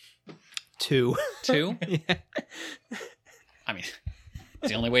there. 2. 2? Yeah. I mean, it's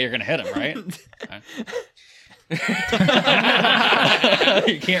the only way you're going to hit him, right?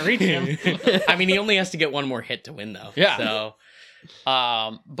 You can't reach him. I mean, he only has to get one more hit to win, though. Yeah. So,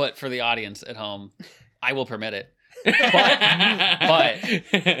 But for the audience at home, I will permit it. But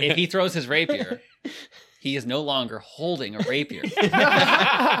if he throws his rapier, he is no longer holding a rapier. So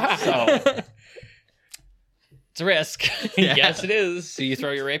it's a risk. yes, it is. Do you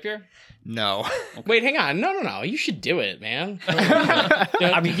throw your rapier? No. Wait, hang on. No. You should do it, man.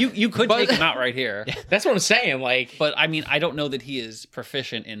 I mean, you could But- take him out right here. That's what I'm saying. Like, But I mean, I don't know that he is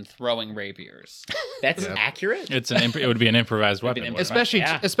proficient in throwing rapiers. that's accurate. It would be an improvised weapon. an wouldn't it? Especially,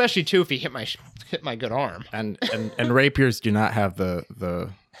 Yeah. too if he hit my good arm. And rapiers do not have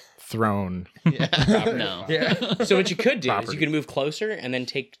the thrown. No. So what you could do is Property. you could move closer and then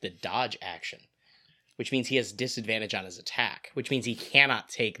take the dodge action, which means he has disadvantage on his attack, which means he cannot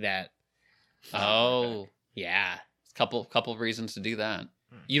take that. Oh, Yeah. couple of reasons to do that.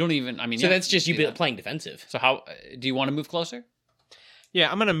 You don't even. I mean, So yeah, that's just you do that. playing defensive. So how do you want to move closer?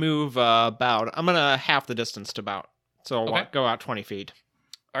 Yeah, I'm gonna move I'm gonna half the distance to about. So I'll Okay. go out 20 feet.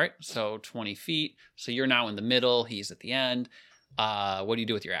 All right, so 20 feet. So you're now in the middle. He's at the end. What do you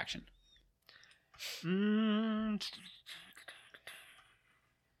do with your action?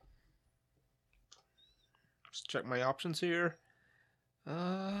 Let's check my options here.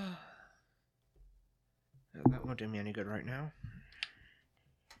 That won't do me any good right now.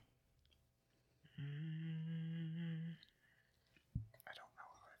 I don't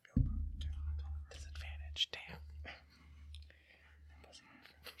know how I feel about disadvantage. Damn.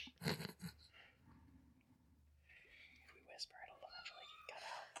 If we whisper, it'll eventually get cut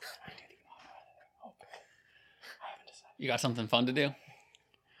out. I do the auto editing. Okay. I haven't decided. You got something fun to do?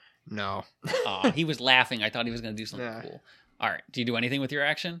 No. He was laughing. I thought he was going to do something Nah. cool. All right. Do you do anything with your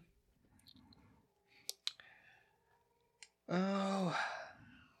action? Oh.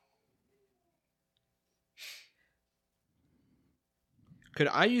 Could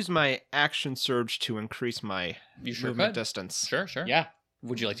I use my action surge to increase my You sure movement could. distance? Sure, sure. Yeah.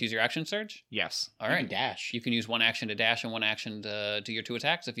 Would you like to use your action surge? Yes. All You right. can dash. You can use one action to dash and one action to do your 2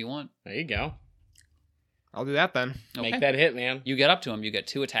 attacks if you want. There you go. I'll do that then. Okay. Make that hit, man. You get up to him. You get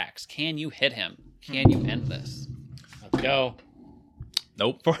 2 attacks. Can you hit him? Can you end this? Let's go.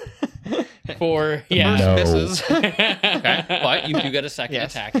 Nope. For yeah. No. Misses. Okay. But you do get a second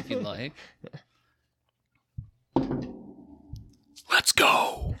Yes. attack if you'd like. Let's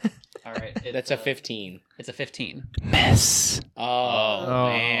go. All right. That's a 15. It's a 15. Miss. Oh,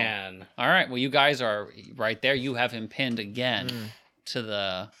 man. All right. Well, you guys are right there. You have him pinned again to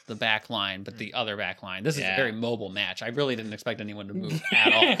the back line, but the other back line. This is Yeah. a very mobile match. I really didn't expect anyone to move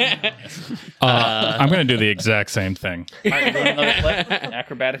at all. I'm going to do the exact same thing. All right, doing another flip.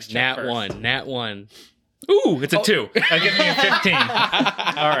 Acrobatics check Nat first. 1. Nat 1. Ooh, it's a 2. That gives me a 15.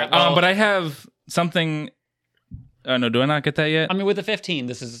 All right. Well, But I have something. No, do I not get that yet? I mean, with the 15,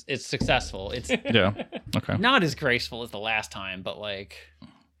 it's successful. It's Yeah. Okay. not as graceful as the last time, but like,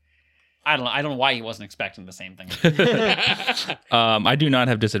 I don't know why he wasn't expecting the same thing. I do not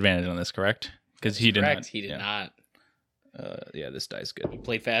have disadvantage on this, correct? Because he did Correct. not. He did yeah. not. Yeah, this dice good. He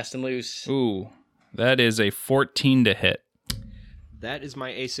played fast and loose. Ooh, that is a 14 to hit. That is my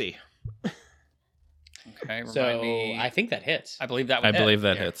AC. Okay. So Remind me. I think that hits. I believe that. I Would hit. believe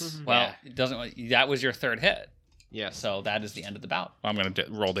that hits. Well, Yeah. it doesn't. That was your 3rd hit, Yes. so that is the end of the bout. I'm going to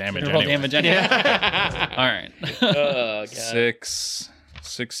roll damage. Roll anyway. damage anyway. All right. Oh, God. 6,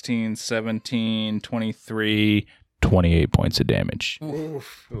 16, 17, 23, 28 points of damage. I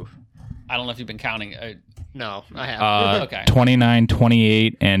don't know if you've been counting. No, I have. Okay. 29,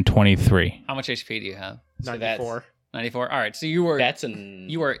 28, and 23. How much HP do you have? So 94. 94. All right. So you were. That's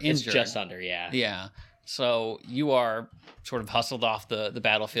You are It's injured. just under, yeah. Yeah. So you are sort of hustled off the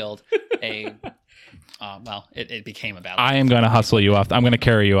battlefield. It became a battlefield. I am going to hustle you off. I'm going to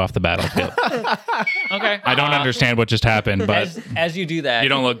carry you off the battlefield. Okay. I don't understand what just happened, but As you do that, you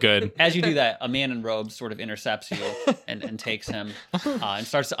don't look good. As you do that, a man in robes sort of intercepts you and takes him and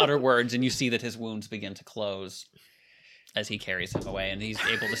starts to utter words, and you see that his wounds begin to close as he carries him away, and he's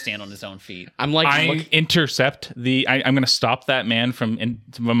able to stand on his own feet. I'm like, I intercept I'm going to stop that man from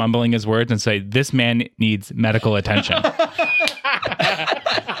mumbling his words and say, this man needs medical attention.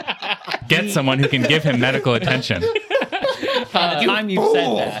 Get someone who can give him medical attention. By the time you've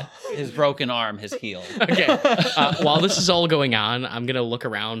said that, his broken arm has healed. okay. While this is all going on, I'm gonna look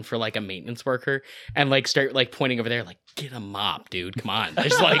around for like a maintenance worker and like start like pointing over there, like, get a mop, dude. Come on.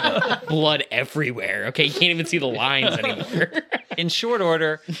 There's like blood everywhere. Okay, you can't even see the lines anymore. In short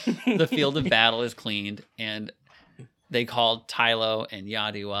order, the field of battle is cleaned, and they called Tylo and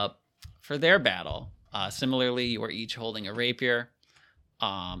Yadu up for their battle. Similarly, you are each holding a rapier,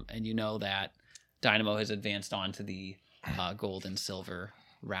 and you know that Dynamo has advanced on to the gold and silver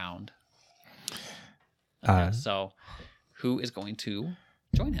round. Okay, so who is going to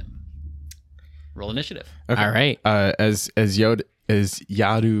join him? Roll initiative. Okay. All right. As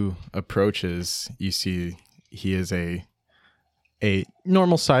Yadu approaches, you see he is a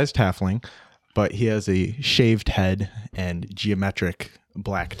normal sized halfling, but he has a shaved head and geometric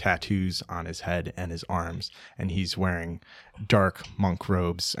black tattoos on his head and his arms, and he's wearing dark monk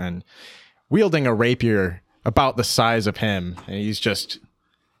robes and wielding a rapier about the size of him, and he's just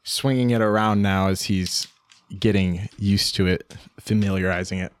swinging it around now as he's getting used to it,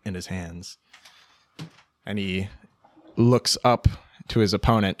 familiarizing it in his hands. And he looks up to his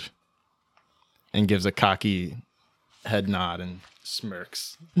opponent and gives a cocky head nod and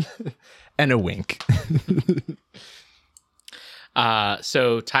smirks and a wink.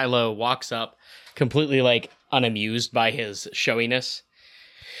 So Tylo walks up completely like unamused by his showiness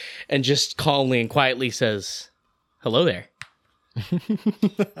and just calmly and quietly says, hello there.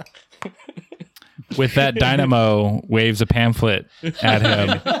 With that, Dynamo waves a pamphlet at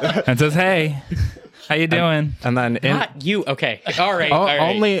him and says, "Hey, how you doing?" And then Not you. Okay. All right. All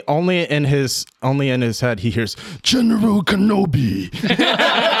right. only in his head he hears General Kenobi.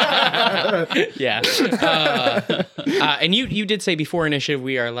 Yeah. And you did say before initiative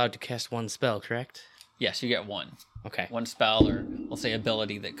we are allowed to cast one spell, correct? Yes, you get one. Okay. One spell, or we'll say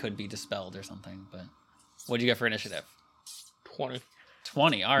ability that could be dispelled or something. But what'd you get for initiative? 20.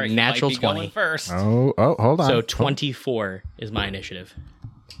 All right. Natural you might be 20. going first. Oh, hold on. So 24 is my initiative.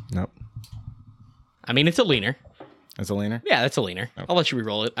 Nope. I mean, it's a leaner. As a leaner? Yeah, that's a leaner. I'll let you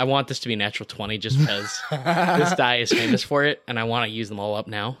re-roll it. I want this to be a natural 20 just because this die is famous for it, and I want to use them all up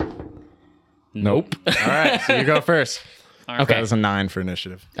now. Nope. All right, so you go first. right. Okay. That was a 9 for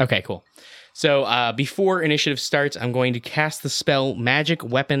initiative. Okay, cool. So before initiative starts, I'm going to cast the spell Magic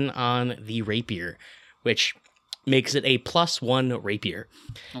Weapon on the Rapier, which makes it a +1 rapier.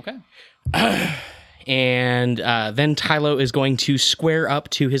 Okay. And then Tylo is going to square up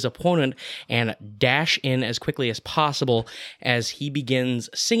to his opponent and dash in as quickly as possible as he begins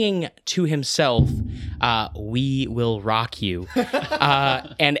singing to himself, "We Will Rock You."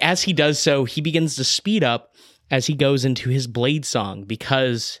 And as he does so, he begins to speed up as he goes into his blade song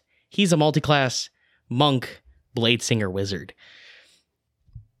because he's a multi-class monk, blade singer wizard.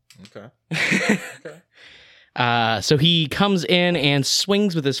 Okay. So he comes in and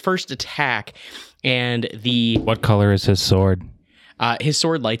swings with his first attack, and What color is his sword? his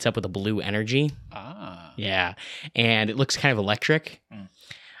sword lights up with a blue energy. Ah. Yeah, and it looks kind of electric.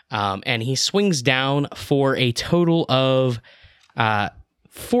 And he swings down for a total of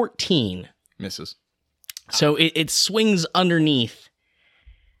 14. Misses. So it swings underneath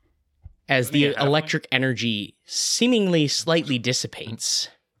as the Yeah, halfway. electric energy seemingly slightly dissipates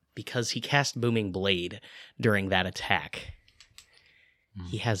because he cast Booming Blade during that attack.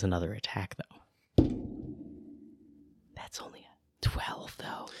 He has another attack, though. That's only a 12,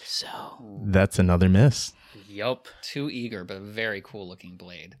 though, so... That's another miss. Yup. Too eager, but a very cool looking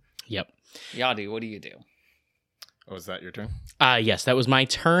blade. Yep. Yadi, what do you do? Oh, is that your turn? Yes, that was my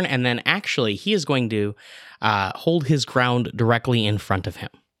turn, and then actually he is going to hold his ground directly in front of him.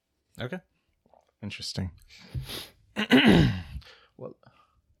 Okay. Interesting. Well,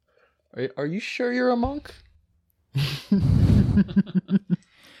 are you sure you're a monk?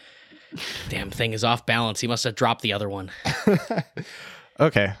 Damn thing is off balance. He must have dropped the other one.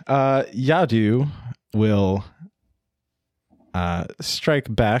 Okay. Yadu will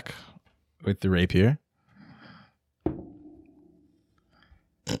strike back with the rapier.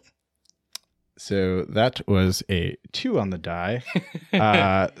 So that was a 2 on the die.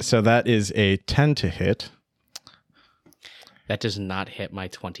 So that is a 10 to hit. That does not hit my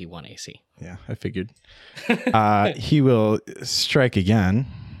 21 AC. Yeah, I figured. He will strike again.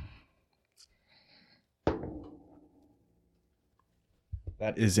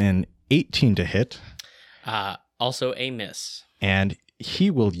 That is an 18 to hit. Also a miss. And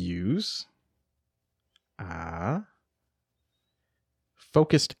he will use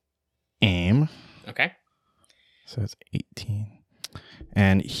focused aim. Okay. So that's 18.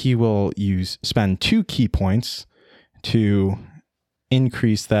 And he will spend 2 key points to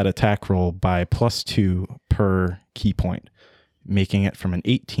increase that attack roll by +2 per key point, making it from an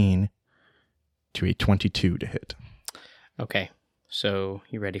 18 to a 22 to hit. Okay. So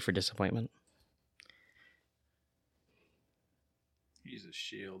you ready for disappointment? Use a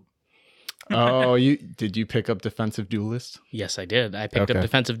shield. Oh, did you pick up defensive duelist? Yes, I did. I picked Okay. up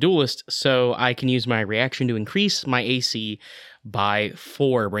defensive duelist, so I can use my reaction to increase my AC by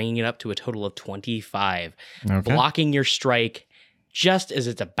 4, bringing it up to a total of 25. Okay. Blocking your strike just as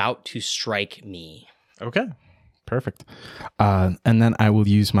it's about to strike me. Okay. Perfect. And then I will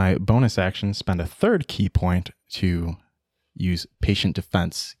use my bonus action, spend a 3rd key point to use patient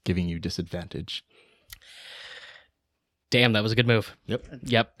defense, giving you disadvantage. Damn, that was a good move.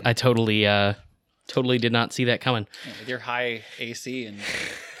 Yep. I totally did not see that coming. Yeah, with your high AC and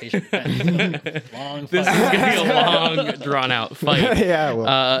patient defense, long This fight. is going to be a long, drawn-out fight. Yeah.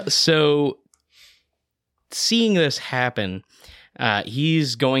 Well, So, seeing this happen,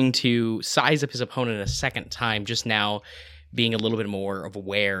 he's going to size up his opponent a second time, just now being a little bit more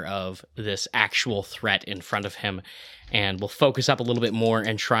aware of this actual threat in front of him, and will focus up a little bit more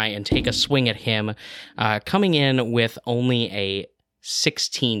and try and take a swing at him, coming in with only a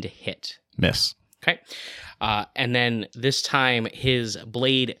 16 to hit. miss. Okay. And then this time his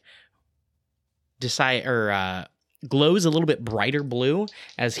blade glows a little bit brighter blue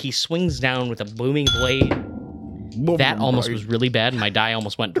as he swings down with a booming blade. That almost was really bad. My die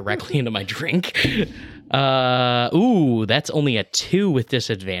almost went directly into my drink. That's only a 2 with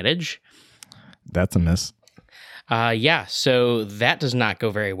disadvantage. That's a miss. Yeah, so that does not go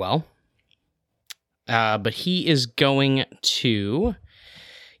very well. But he is going to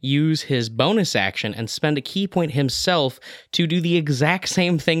use his bonus action and spend a key point himself to do the exact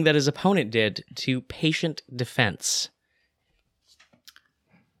same thing that his opponent did to patient defense.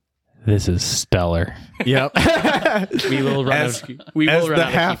 This is stellar. Yep. We will run As- we as will run the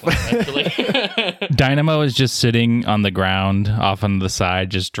out half- of key points, actually. Dynamo is just sitting on the ground off on the side,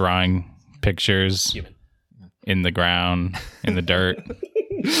 just drawing pictures Human. in the ground, in the dirt.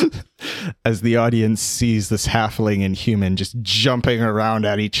 As the audience sees this halfling and human just jumping around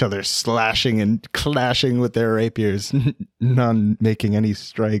at each other, slashing and clashing with their rapiers, none making any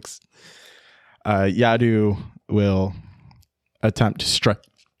strikes. Yadu will attempt to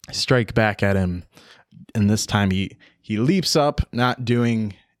strike back at him, and this time he leaps up, not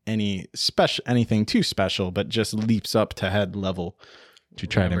doing anything too special, but just leaps up to head level to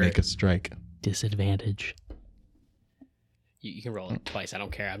try to make a strike. Disadvantage. You can roll it twice. I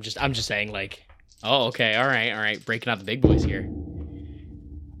don't care. I'm just saying, like, oh, okay, all right. Breaking out the big boys here.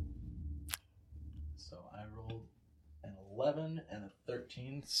 So I rolled an 11 and a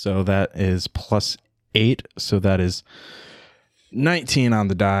 13. So that is plus 8. So that is 19 on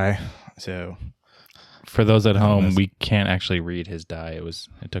the die. So For those at home, we can't actually read his die.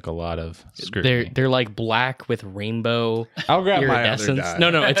 It took a lot of scrutiny. They're like black with rainbow I'll grab my other iridescence. die.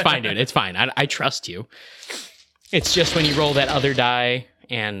 No, it's fine, dude. It's fine. I trust you. It's just when you roll that other die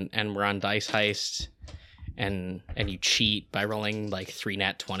and we're on Dice Heist and you cheat by rolling like 3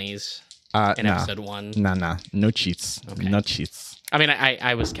 nat 20s in episode 1. Nah. No cheats. Okay. No cheats. I mean,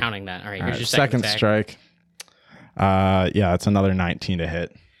 I was counting that. All right, All here's right, your second attack. strike. Yeah, it's another 19 to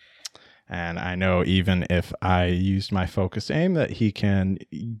hit. And I know even if I used my focus aim that he can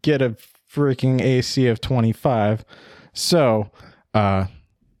get a freaking AC of 25. So,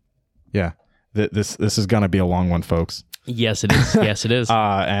 yeah, this is going to be a long one, folks. Yes, it is. Yes, it is.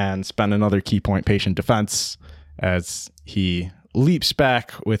 And spend another key point patient defense as he leaps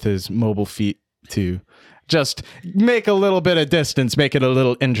back with his mobile feet to just make a little bit of distance, make it a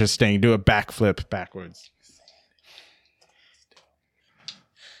little interesting, do a backflip backwards.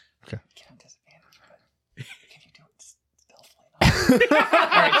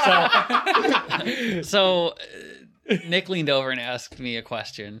 So Nick leaned over and asked me a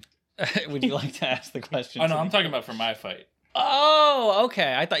question. Would you like to ask the question? Oh, no, to I'm me? talking about for my fight. Oh,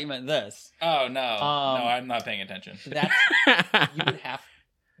 okay. I thought you meant this. Oh, no. No, I'm not paying attention. That's you would have.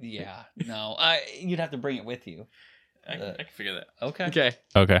 Yeah, no. You'd have to bring it with you. I can figure that. Okay.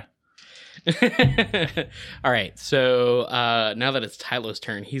 Okay. Okay. All right. So now that it's Tylo's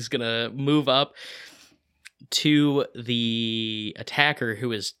turn, he's gonna move up to the attacker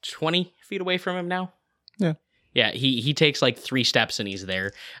who is 20 feet away from him now. Yeah. Yeah. He takes like 3 steps and he's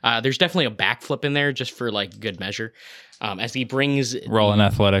there. There's definitely a backflip in there just for like good measure. As he brings Roll in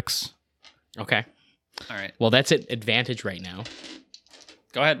athletics. Okay. All right. Well, that's at advantage right now.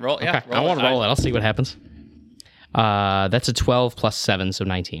 Go ahead. Roll. Yeah. Okay. I want to roll it. I'll see what happens. That's a 12 plus 7, so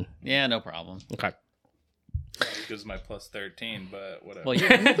 19. Yeah, no problem. Okay. Gives my plus 13, but whatever. Well,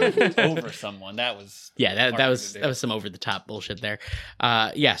 you're over someone. That was Yeah, that harder was to do. that was some over the top bullshit there.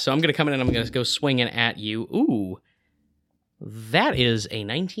 Yeah, so I'm gonna come in and I'm gonna go swinging at you. Ooh, that is a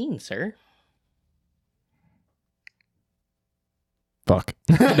 19, sir. Fuck.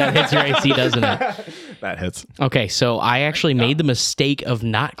 That hits your AC, doesn't it? That hits. Okay, so I actually made the mistake of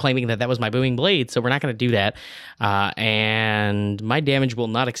not claiming that was my booming blade, so we're not gonna do that. And my damage will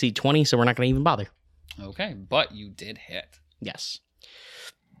not exceed 20, so we're not gonna even bother. Okay, but you did hit. Yes.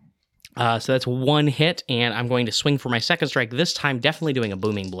 So that's 1 hit, and I'm going to swing for my second strike. This time, definitely doing a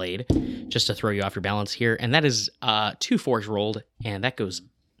booming blade, just to throw you off your balance here. And that is 2 4s rolled, and that goes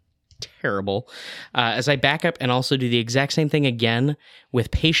terrible. As I back up and also do the exact same thing again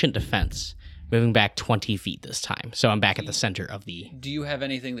with patient defense, moving back 20 feet this time. So I'm back at the center of the Do you have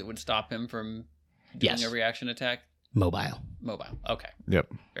anything that would stop him from doing Yes. a reaction attack? mobile. Mobile. Okay. Yep.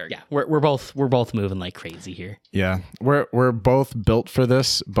 Very Yeah, we're both moving like crazy here. Yeah, we're both built for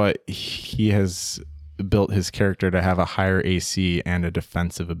this, but he has built his character to have a higher AC and a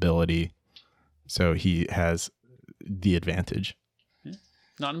defensive ability, so he has the advantage. good.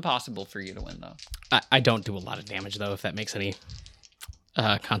 Not impossible for you to win, though. I don't do a lot of damage though, if that makes any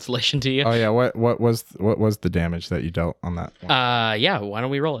consolation to you. Oh yeah, what was the damage that you dealt on that one? Yeah, why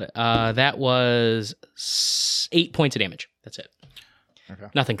don't we roll it? That was 8 points of damage. That's it. Okay.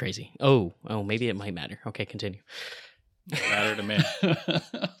 Nothing crazy. Oh, maybe it might matter. Okay, continue. Matter to me.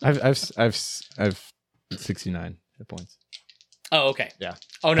 I've 69 hit points. Oh, okay. Yeah.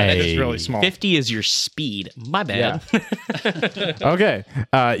 Oh, no. It's That's really small. 50 is your speed. My bad. Okay.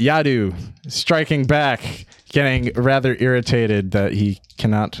 Yadu striking back, getting rather irritated that he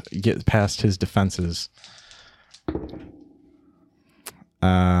cannot get past his defenses.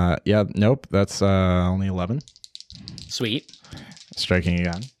 Nope. That's only 11. Sweet. Striking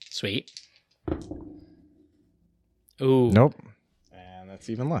again. Sweet. Ooh. Nope. And that's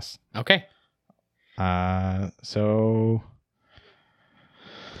even less. Okay.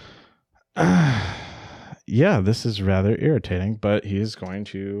 This is rather irritating, but he is going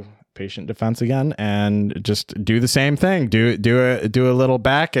to patient defense again and just do the same thing. Do a little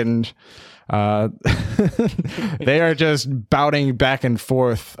back, and they are just bouting back and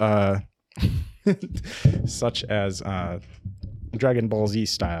forth, such as Dragon Ball Z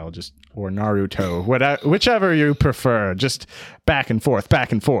style, or Naruto, whichever you prefer, just back and forth,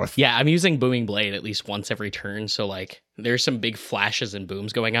 back and forth. Yeah, I'm using Booming Blade at least once every turn, so like there's some big flashes and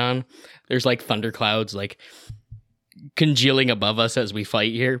booms going on. There's like thunderclouds like congealing above us as we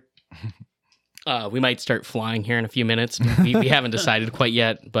fight here. We might start flying here in a few minutes. We haven't decided quite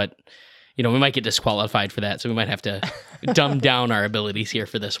yet, but we might get disqualified for that, so we might have to dumb down our abilities here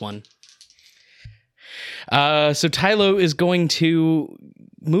for this one. So Tylo is going to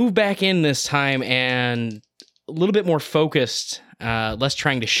move back in this time and a little bit more focused, less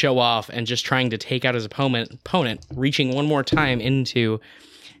trying to show off and just trying to take out his opponent, reaching one more time into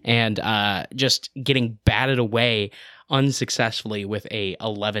and just getting batted away unsuccessfully with a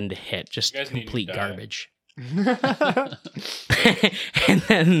 11 to hit. Just complete garbage. And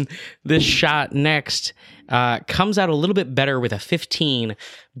then this shot next comes out a little bit better with a 15,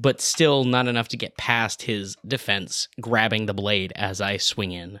 but still not enough to get past his defense, grabbing the blade as I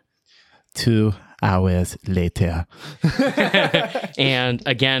swing in. 2 hours later. And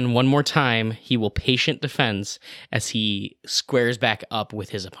again, one more time, he will patient defense as he squares back up with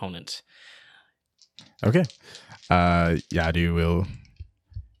his opponent. Okay. Yadu will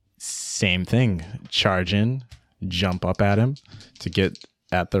same thing. Charge in, jump up at him to get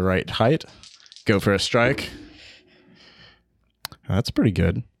at the right height. Go for a strike. That's pretty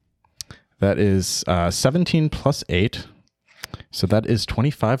good. That is 17 plus 8. So that is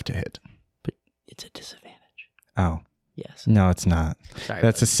 25 to hit. But it's a disadvantage. Oh. Yes. No, it's not. Sorry.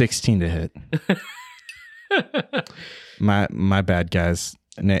 That's a 16 to hit. My bad, guys.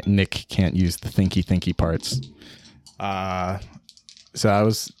 Nick can't use the thinky parts.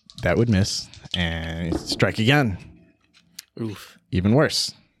 That would miss. And strike again. Oof. Even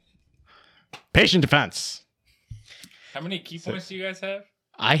worse. Patient defense. How many key points do you guys have?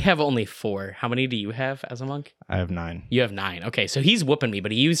 I have only 4. How many do you have as a monk? I have 9. You have 9. Okay, so he's whooping me,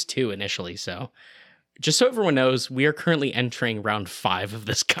 but he used 2 initially. So just so everyone knows, we are currently entering round 5 of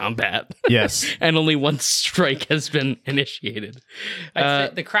this combat. Yes. And only one strike has been initiated.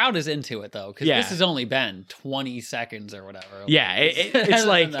 The crowd is into it though, because yeah. this has only been 20 seconds or whatever. Yeah,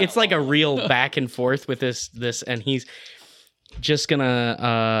 it's like a real back and forth with this, and he's just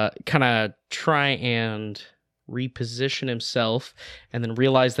gonna kind of try and reposition himself and then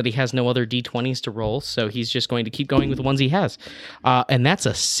realize that he has no other d20s to roll, so he's just going to keep going with the ones he has, and that's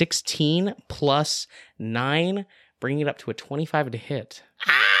a 16 plus 9, bringing it up to a 25 to hit.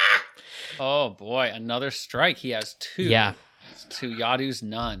 Oh boy, another strike. He has 2. Yeah. To Yadu's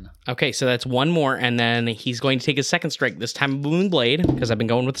none. Okay, so that's one more, and then he's going to take his second strike, this time Booming Blade, because I've been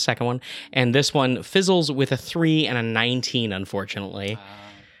going with the second one, and this one fizzles with a 3 and a 19, unfortunately.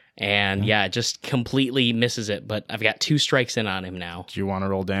 And yeah, just completely misses it, but I've got 2 strikes in on him now. Do you want to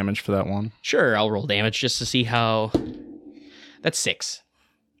roll damage for that one? Sure, I'll roll damage just to see how... That's 6.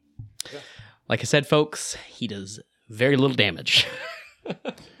 Yeah. Like I said, folks, he does very little damage.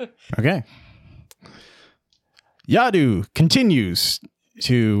 Okay. Yadu continues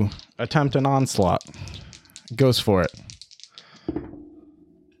to attempt an onslaught. Goes for it.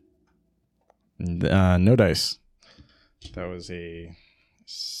 No dice. That was a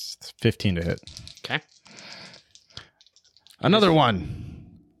 15 to hit. Okay. Another one.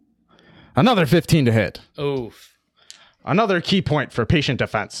 Another 15 to hit. Oof. Another key point for patient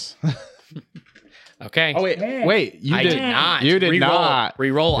defense. Okay. Oh, wait. I did not. You did not.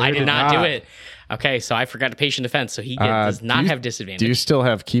 Reroll. You I did not do not. it. Okay, so I forgot to patient defense, so he does not have disadvantage. Do you still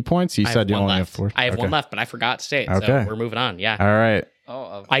have key points? You I said have you one only left. have 4. I have Okay. one left, but I forgot to say it, Okay. so we're moving on. Yeah. All right.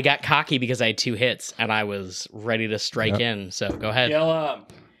 I got cocky because I had 2 hits, and I was ready to strike in, so go ahead. Kill him.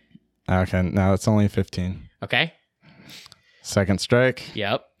 Okay, now it's only 15. Okay. Second strike.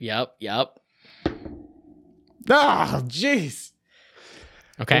 Yep. Oh, jeez.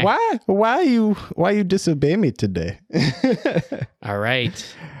 Okay. Why you disobey me today? All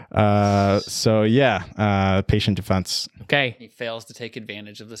right. Patient defense. Okay. He fails to take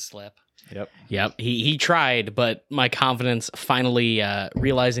advantage of the slip. Yep. He tried, but my confidence finally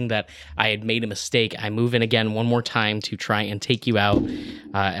realizing that I had made a mistake, I move in again one more time to try and take you out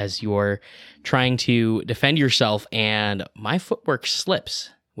as you're trying to defend yourself, and my footwork slips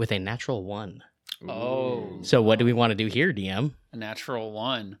with a natural 1. Oh. So what do we want to do here, DM? A natural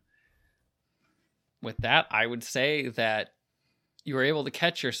 1. With that, I would say that you were able to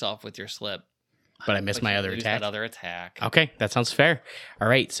catch yourself with your slip. But I missed but my you other lose attack. That other attack. Okay, that sounds fair. All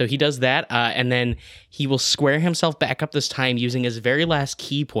right, so he does that, and then he will square himself back up this time using his very last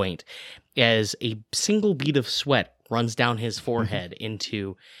key point as a single bead of sweat runs down his forehead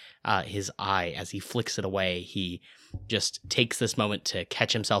into his eye. As he flicks it away, he just takes this moment to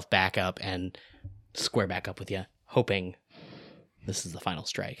catch himself back up and square back up with you, hoping this is the final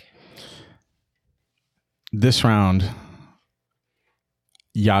strike. This round,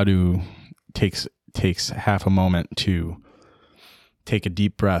 Yadu takes half a moment to take a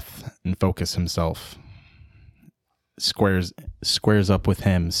deep breath and focus himself. Squares up with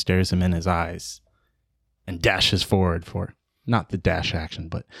him, stares him in his eyes, and dashes forward for not the dash action,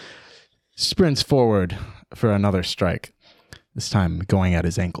 but sprints forward for another strike. This time going at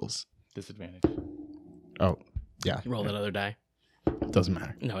his ankles. Disadvantage. Oh, yeah. Roll that other die. Doesn't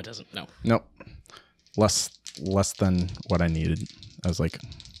matter. No, it doesn't. No. Nope. Less than what I needed. I was like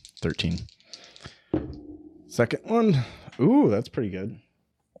 13. Second one. Ooh, that's pretty good.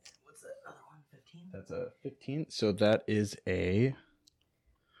 What's that other one? 15? That's a 15. So that is a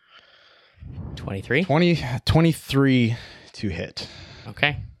 23. 23 to hit.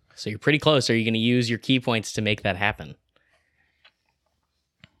 Okay. So you're pretty close. Are you going to use your key points to make that happen?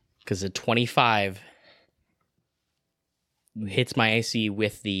 Because a 25 hits my AC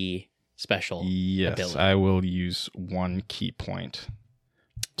with the special Yes, ability. I will use 1 key point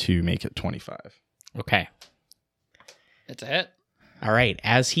to make it 25. Okay. It's a hit. All right.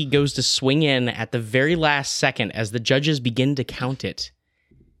 As he goes to swing in at the very last second, as the judges begin to count it,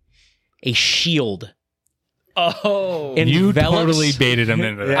 a shield. Oh. You envelops- totally baited him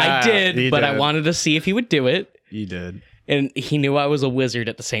into that. Yeah. I did, he but I did. wanted to see if he would do it. You did. And he knew I was a wizard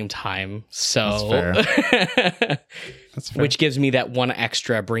at the same time. So That's fair. which gives me that 1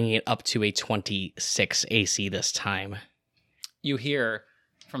 extra, bringing it up to a 26 AC this time. You hear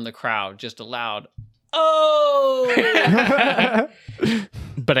from the crowd just a loud, oh!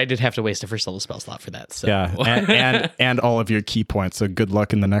 But I did have to waste a first level spell slot for that. So Yeah, and all of your key points. So good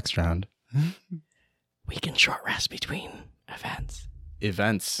luck in the next round. we can short rest between events.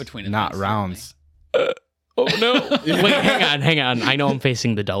 Events, Between not events, rounds. Oh no! Wait, hang on. I know I'm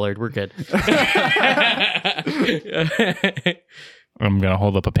facing the dullard. We're good. I'm gonna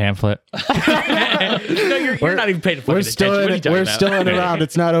hold up a pamphlet. No, you're not even paying fucking We're attention. still What are you in, talking we're about? still in a round.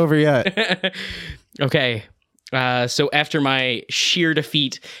 It's not over yet. Okay. So after my sheer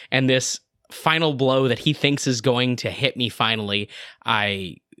defeat and this final blow that he thinks is going to hit me finally,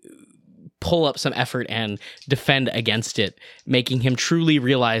 I pull up some effort and defend against it, making him truly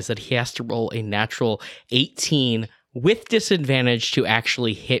realize that he has to roll a natural 18 with disadvantage to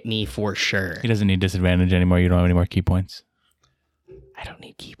actually hit me for sure. He doesn't need disadvantage anymore. You don't have any more key points. I don't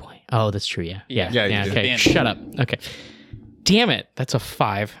need key point. Oh, that's true. Yeah. Yeah, you do. Okay. Advantage. Shut up. Okay. Damn it. That's a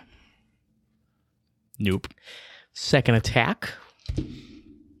 5. Nope. Second attack.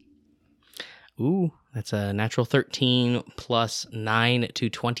 Ooh, that's a natural 13 plus 9 to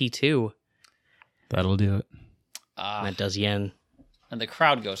 22. That'll do it. That does you in. And the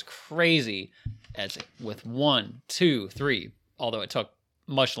crowd goes crazy as with 1, 2, 3, although it took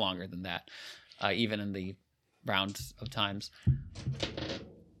much longer than that, even in the rounds of times.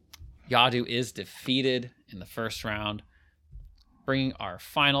 Yadu is defeated in the first round, bringing our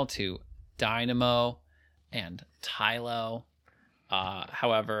final to Dynamo and Tylo.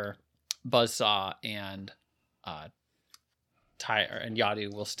 However, Buzzsaw and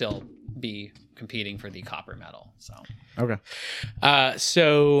Yadu will still be competing for the copper medal. So Okay.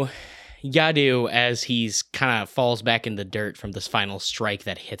 So Yadu, as he's kind of falls back in the dirt from this final strike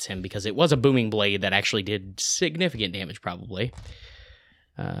that hits him, because it was a booming blade that actually did significant damage, probably.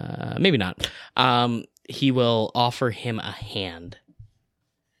 Maybe not. He will offer him a hand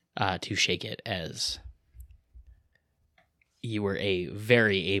to shake it, as you were a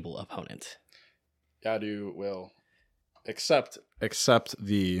very able opponent. Yadu will accept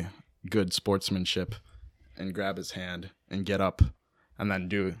the good sportsmanship and grab his hand and get up and then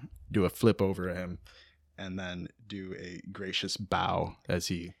do a flip over him and then do a gracious bow as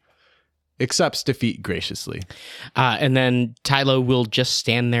he accepts defeat graciously. And then Tylo will just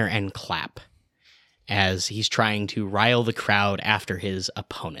stand there and clap. as he's trying to rile the crowd after his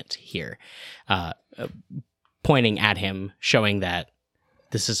opponent here, pointing at him, showing that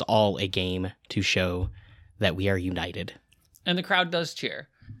this is all a game to show that we are united. And the crowd does cheer.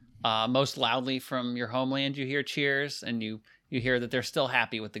 Most loudly from your homeland, you hear cheers, and you hear that they're still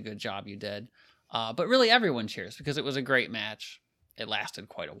happy with the good job you did. But really, everyone cheers because it was a great match. It lasted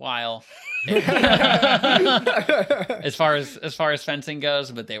quite a while, as far as fencing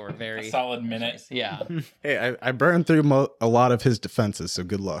goes. But they were very solid minute. Yeah, Hey, I burned through a lot of his defenses, so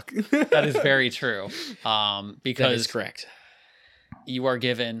good luck. that is very true. That Because is correct. you are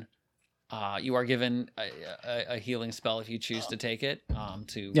given a healing spell if you choose to take it.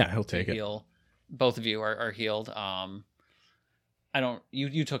 He'll take it. heal. Both of you are healed.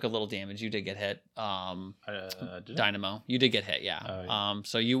 You took a little damage. You did get hit. Dynamo, you did get hit. Yeah. Oh, yeah.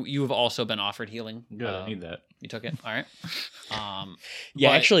 So you have also been offered healing. Good, I need that. You took it. All right. Yeah,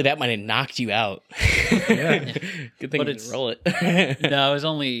 but- actually, that might have knocked you out. Good thing But you it's- didn't roll it. No, it was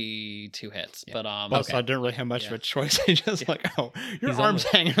only 2 hits. But Also, I didn't really have much of a choice. I just your He's arm's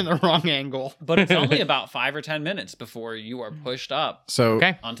hanging in the wrong angle. but it's only about 5 or 10 minutes before you are pushed up So,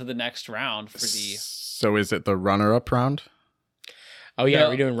 Okay. onto the next round for the. so is it the runner-up round? Oh yeah, No. are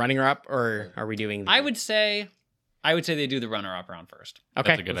we doing running up or are we doing? I would say they do the runner-up round first.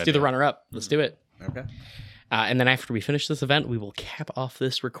 Okay, That's a good let's do the idea. runner up. Let's do it. Okay. And then after we finish this event, we will cap off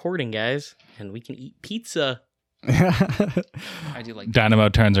this recording, guys, and we can eat pizza. I do like. Dynamo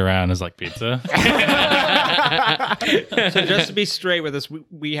turns around and is like, pizza? So just to be straight with us,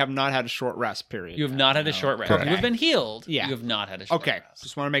 we have not had a short rest period. You have not had a short rest. Correct. You have been healed. Yeah. You have not had a short Okay, rest.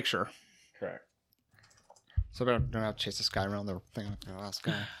 just want to make sure. Correct. So we don't have to chase this guy around the thing. The last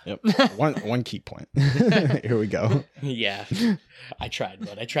guy. Yep. One key point. Here we go. Yeah, I tried,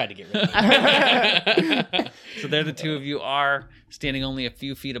 but I tried to get rid of it. So there the two of you are standing only a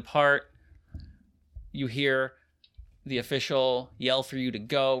few feet apart. You hear the official yell for you to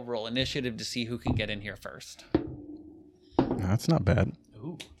go. Roll initiative to see who can get in here first. That's not bad.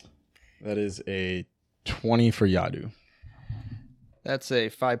 Ooh. That is a 20 for Yadu. That's a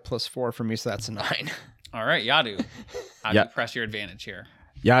 5 + 4 for me, so that's a 9. All right, Yadu. How do Yeah. you press your advantage here?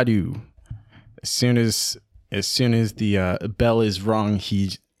 Yadu. As soon as the bell is rung,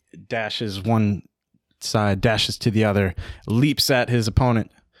 he dashes one side, dashes to the other, leaps at his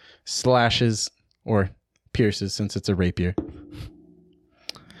opponent, slashes or pierces since it's a rapier.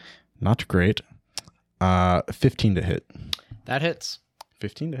 Not great. 15 to hit. That hits.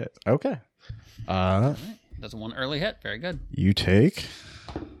 15 to hit. Okay. That's one early hit. Very good. You take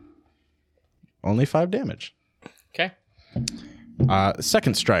only 5 damage. Okay.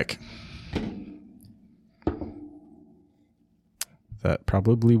 Second strike. That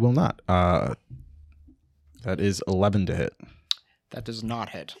probably will not. That is 11 to hit. That does not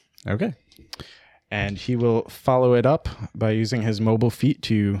hit. Okay. And he will follow it up by using his mobile feat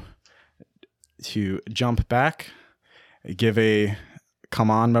to jump back, give a come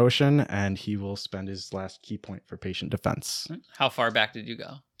on motion, and he will spend his last key point for patient defense. How far back did you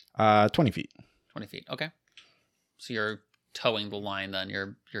go? 20 feet. 20 feet. Okay. So you're towing the line then.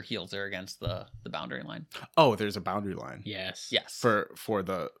 Your heels are against the boundary line. Oh, there's a boundary line. Yes. Yes. For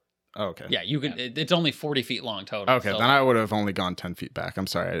the okay. Yeah, you can. It's only 40 feet long total. Okay, so- then I would have only gone 10 feet back. I'm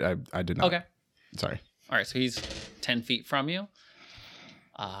sorry. I did not. Okay. Sorry. All right. So he's 10 feet from you.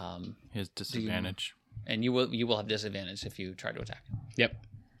 His disadvantage. And you will have disadvantage if you try to attack. Yep.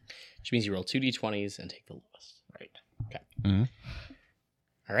 Which means you roll 2 d20s and take the lowest. Right. Okay. Mhm.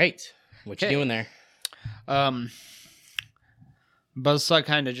 All right. What you Okay. doing there? Buzzsaw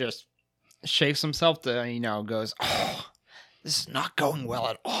kind of just shakes himself to, goes, oh, this is not going well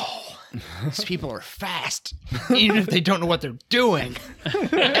at all. These people are fast, even if they don't know what they're doing. Maybe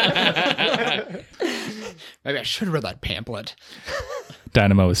I should have read that pamphlet.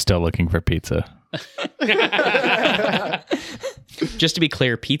 Dynamo is still looking for pizza. Just to be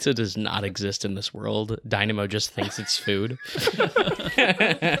clear, pizza does not exist in this world. Dynamo just thinks it's food.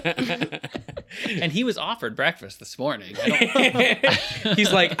 And he was offered breakfast this morning. I don't-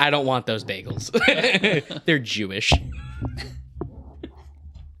 He's like, I don't want those bagels. They're Jewish.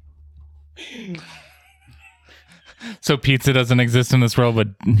 So pizza doesn't exist in this world, but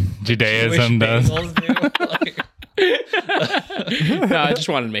Judaism does. Bagels do. Like- No, I just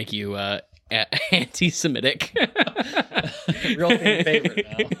wanted to make you anti-Semitic. real fan favorite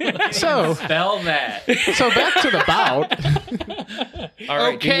now. So Spell that. back to the bout. All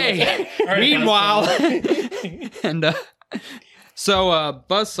right. Okay. All right, Meanwhile, and so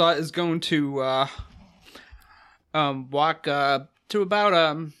Buzzsaw is going to walk to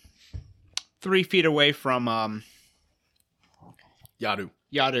about 3 feet away from Yadu.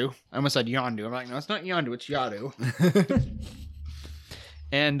 Yadu. I almost said Yondu. I'm like, no, it's not Yondu, it's Yadu.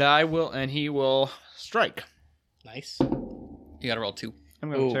 And he will strike. Nice. You got to roll 2.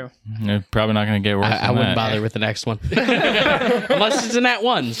 I'm going to. You're probably not going to get worse. I wouldn't bother with the next one. Unless it's in that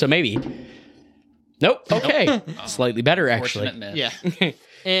one, so maybe. Nope. Okay. Slightly better, actually. Fortunate miss. Yeah.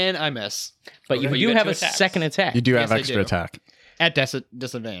 And I miss. But you But do you get have 2 a attacks. second attack. You do Yes, have I extra do. attack. At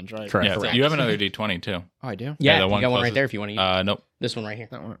disadvantage, right? Correct. Yeah, correct. you have another D20 too. Oh, I do? Yeah, the you one got one right closest. there if you want to use Nope. this one right here.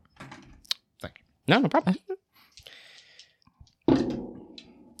 That one. Thank No, no problem. That's-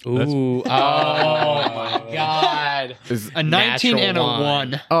 Ooh. Oh, my God. Is- A 19 and a Natural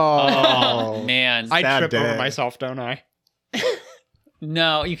 1. Oh, man. I Sad trip over day. myself, don't I?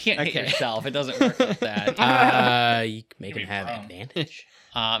 No, you can't hit Okay. yourself. It doesn't work like that. You can make him have advantage.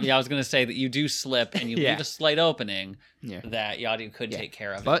 Yeah, I was going to say that you do slip and you Yeah. leave a slight opening Yeah. that Yadu could take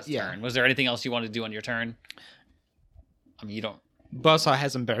care of But, in his yeah. turn. Was there anything else you wanted to do on your turn? I mean, you don't. Buzzsaw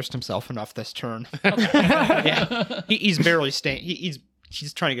has embarrassed himself enough this turn. Yeah. He's barely staying.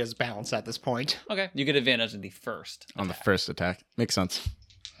 He's trying to get his balance at this point. Okay, you get advantage in the first. on the first attack. Makes sense.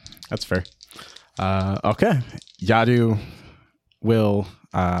 That's fair. Okay. Yadu will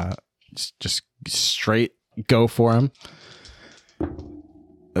just straight go for him.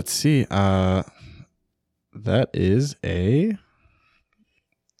 Let's see. That is a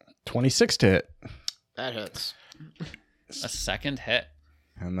 26 to hit. That hits. A second hit.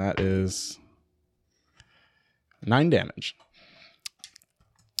 And that is 9 damage.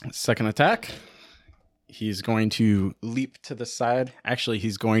 Second attack. He's going to leap to the side. Actually,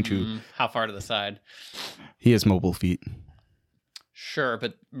 he's going to. How far to the side? He has mobile feet. Sure,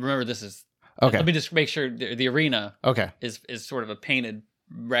 but remember this is. Okay. Let me just make sure the arena Okay. is sort of a painted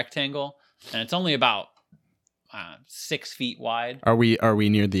rectangle, and it's only about 6 feet wide. Are we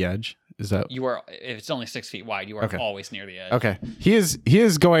near the edge? Is that You are, if it's only 6 feet wide, you are Okay. always near the edge. okay? He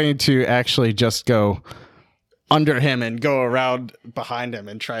is going to actually just go under him and go around behind him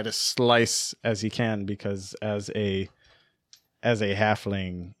and try to slice as he can, because as a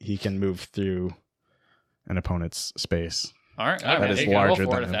halfling, he can move through an opponent's space. All right, That okay, is you can roll larger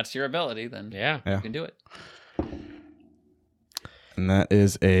for than it. If him. that's your ability, then Yeah. Yeah. you can do it. And that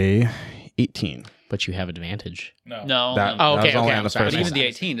is a 18. But you have advantage. No, That, no. Oh, that okay, was only okay, on the I'm sorry. first But even one. the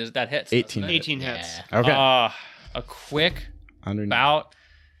 18 that hits. 18. doesn't it? 18 hits. Yeah. Okay. A quick Underneath. bout.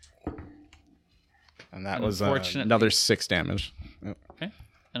 And that was Unfortunately- another 6 damage. Yep. Okay.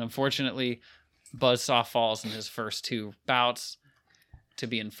 And unfortunately, Buzzsaw falls in his first 2 bouts to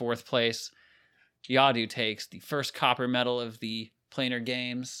be in 4th place. Yadu takes the first copper medal of the Planar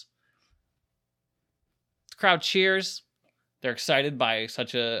Games. The crowd cheers. They're excited by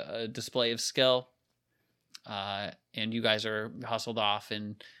such a display of skill. And you guys are hustled off,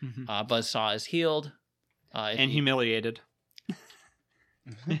 and Buzzsaw is healed. And humiliated.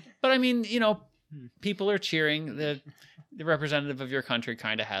 But I mean, people are cheering. The representative of your country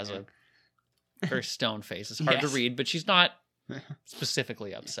kind of has a very stone face. It's hard to Yes. read, but she's not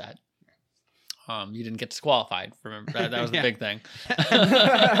specifically upset. You didn't get disqualified. Remember that was the Yeah. big thing.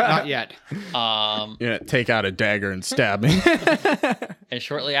 Not yet. Yeah, take out a dagger and stab me. And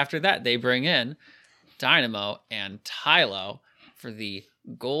shortly after that, they bring in Dynamo and Tylo for the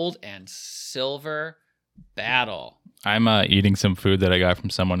gold and silver battle. I'm eating some food that I got from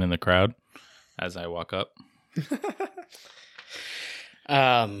someone in the crowd as I walk up.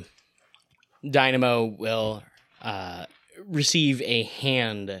 Dynamo will receive a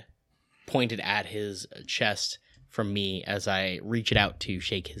hand pointed at his chest from me as I reach it out to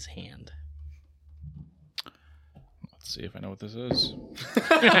shake his hand. Let's see if I know what this is.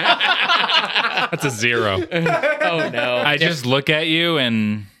 That's a 0. Oh no! I just look at you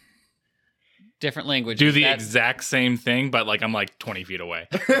and Different language. do the exact same thing, but I'm 20 feet away.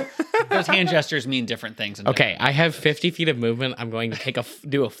 Those hand gestures mean different things. In Okay, I have 50 feet of movement. I'm going to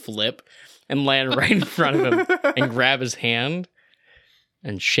do a flip and land right in front of him and grab his hand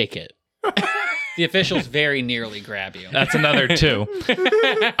and shake it. The officials very nearly grab you. That's another 2.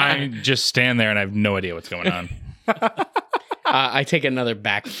 I just stand there and I have no idea what's going on. I take another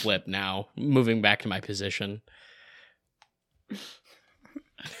back flip now, moving back to my position.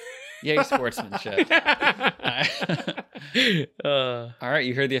 Yay, sportsmanship. All right,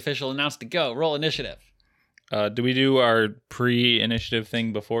 you heard the official announce to go. Roll initiative. Do we do our pre-initiative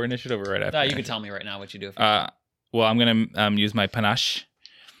thing before initiative or right after? You can tell me right now what you do. Well, I'm going to use my panache.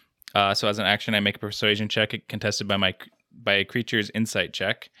 So as an action, I make a persuasion check contested by a creature's insight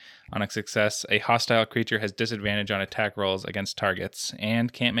check. On a success, a hostile creature has disadvantage on attack rolls against targets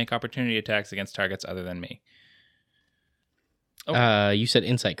and can't make opportunity attacks against targets other than me. You said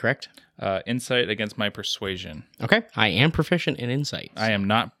insight, correct? Insight against my persuasion. Okay. I am proficient in insight. I am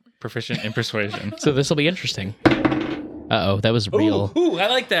not proficient in persuasion. So this will be interesting. Uh-oh, that was real. Ooh, I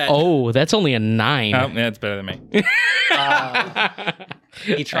like that. Oh, that's only a 9. Oh, yeah, it's better than me.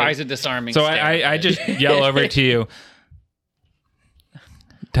 He tries a disarming So stare. I just yell over to you.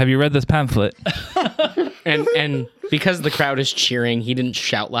 Have you read this pamphlet? And because the crowd is cheering, he didn't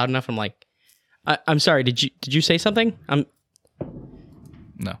shout loud enough. I'm like, I'm sorry. Did you say something?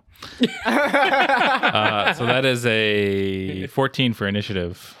 No. So that is a 14 for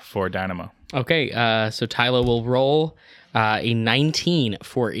initiative for Dynamo. Okay. So Tylo will roll a 19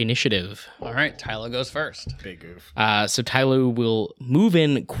 for initiative. All right, Tyler goes first. Big goof. So Tylo will move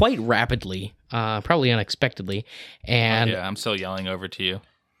in quite rapidly, probably unexpectedly, and Yeah, I'm still yelling over to you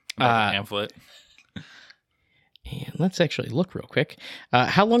about the pamphlet. and let's actually look real quick.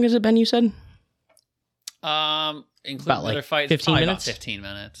 How long has it been? You said Including About, like, another fight, 15 probably minutes? About 15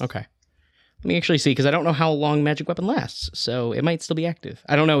 minutes. okay. Let me actually see because I don't know how long magic weapon lasts, so it might still be active.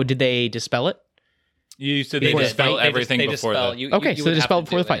 I don't know. Did they dispel it? You said They they Before the dispel fight, everything they before dispel, the... you, Okay, you so would they have dispel to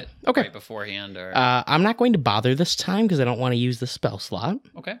before do the fight. it Okay. right beforehand or I'm not going to bother this time because I don't want to use the spell slot.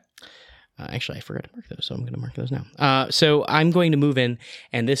 okay. Actually, I forgot to mark those, so I'm going to mark those now. So I'm going to move in,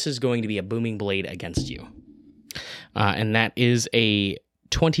 and this is going to be a booming blade against you. And that is a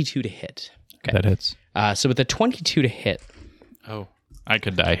 22 to hit. Okay. That hits. So with a 22 to hit, Oh, I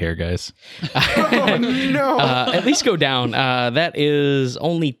could die here, guys. at least go down. That is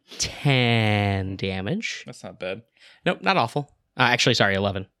only 10 damage. That's not bad. Nope, not awful. Actually, sorry,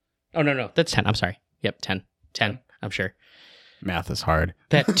 11. Oh, no, that's 10. I'm sorry. Yep, 10. 10, I'm sure. Math is hard.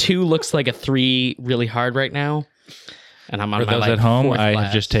 That 2 looks like a 3 really hard right now. And I'm on For my those like, at home, fourth I have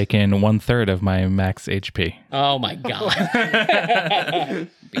blast. just taken 1/3 of my max HP. Oh, my God.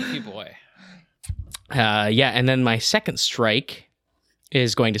 Beefy boy. Yeah, and then my second strike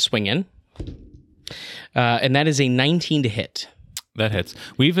is going to swing in. And that is a 19 to hit. That hits.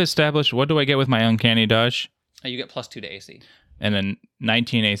 We've established, what do I get with my uncanny dodge? You get +2 to AC. And then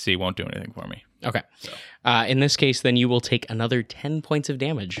 19 AC won't do anything for me. Okay. In this case, then you will take another 10 points of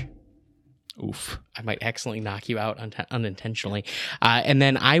damage. Oof. I might accidentally knock you out unintentionally. And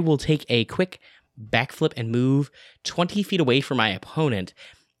then I will take a quick backflip and move 20 feet away from my opponent.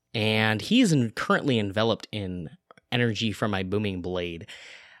 And he is currently enveloped in energy from my booming blade.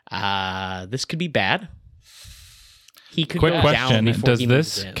 This could be bad. He could Quick go down question. before Does he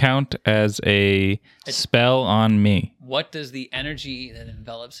moves this in. count as a spell on me? What does the energy that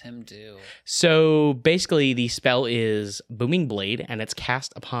envelops him do? So basically, the spell is Booming Blade, and it's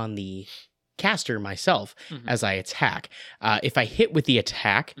cast upon the caster, myself, as I attack. If I hit with the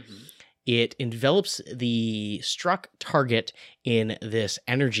attack, it envelops the struck target in this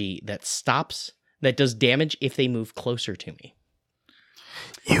energy that does damage if they move closer to me.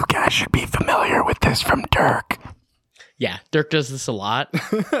 You guys should be familiar with this from Dirk. Yeah, Dirk does this a lot.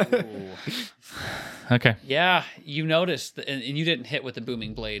 Okay. Yeah, you noticed, and you didn't hit with the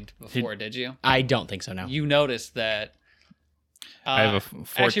booming blade before, did you? I don't think so, no. You noticed that. I have a 14.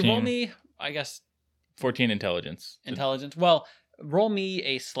 Actually, roll me, I guess, 14 intelligence. intelligence. Well, roll me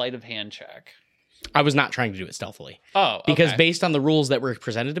a sleight of hand check. I was not trying to do it stealthily. Oh, Because okay. based on the rules that were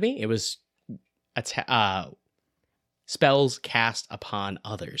presented to me, it was spells cast upon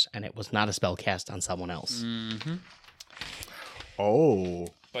others, and it was not a spell cast on someone else. Mhm. Oh.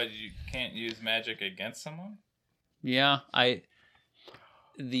 But you can't use magic against someone? Yeah,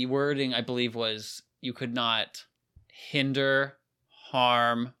 the wording I believe was you could not hinder,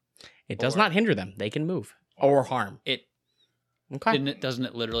 harm. It does Or- not hinder them; they can move or harm. It Okay, doesn't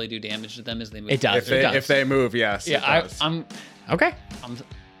it literally do damage to them as they move? It does. If they move, yes. Yeah, it does. I'm okay,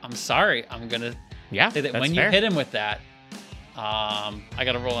 sorry. I'm gonna yeah. say that that's when fair. you hit him with that, I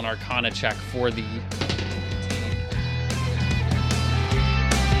got to roll an Arcana check for the.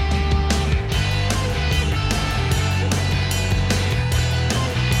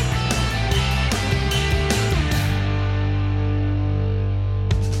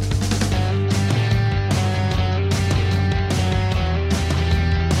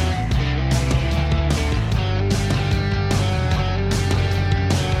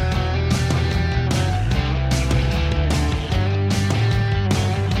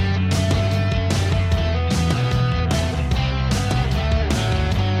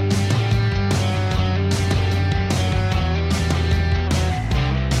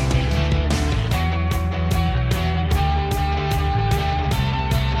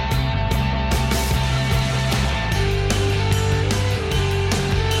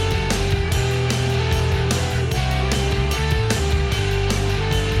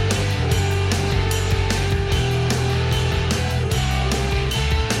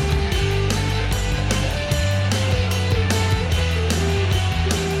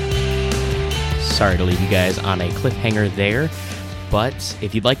 sorry to leave you guys on a cliffhanger there, but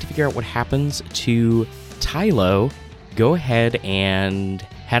if you'd like to figure out what happens to Tylo, go ahead and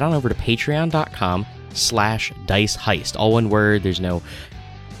head on over to patreon.com/diceheist. All one word, there's no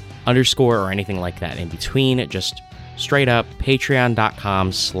underscore or anything like that in between, just straight up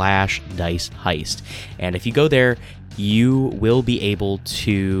patreon.com/diceheist. And if you go there, you will be able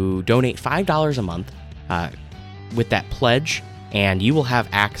to donate $5 a month with that pledge, and you will have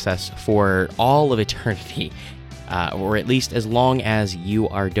access for all of eternity, or at least as long as you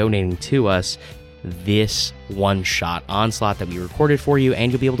are donating to us, this one-shot Onslaught that we recorded for you,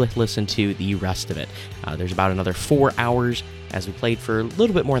 and you'll be able to listen to the rest of it. There's about another 4 hours, as we played for a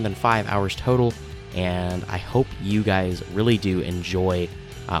little bit more than 5 hours total, and I hope you guys really do enjoy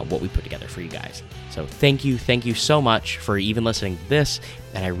what we put together for you guys. So thank you so much for even listening to this,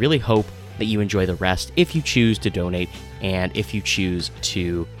 and I really hope that you enjoy the rest if you choose to donate, and if you choose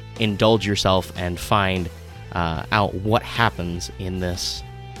to indulge yourself and find out what happens in this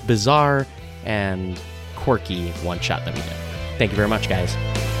bizarre and quirky one-shot that we did. Thank you very much, guys.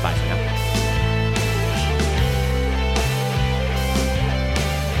 Bye for now.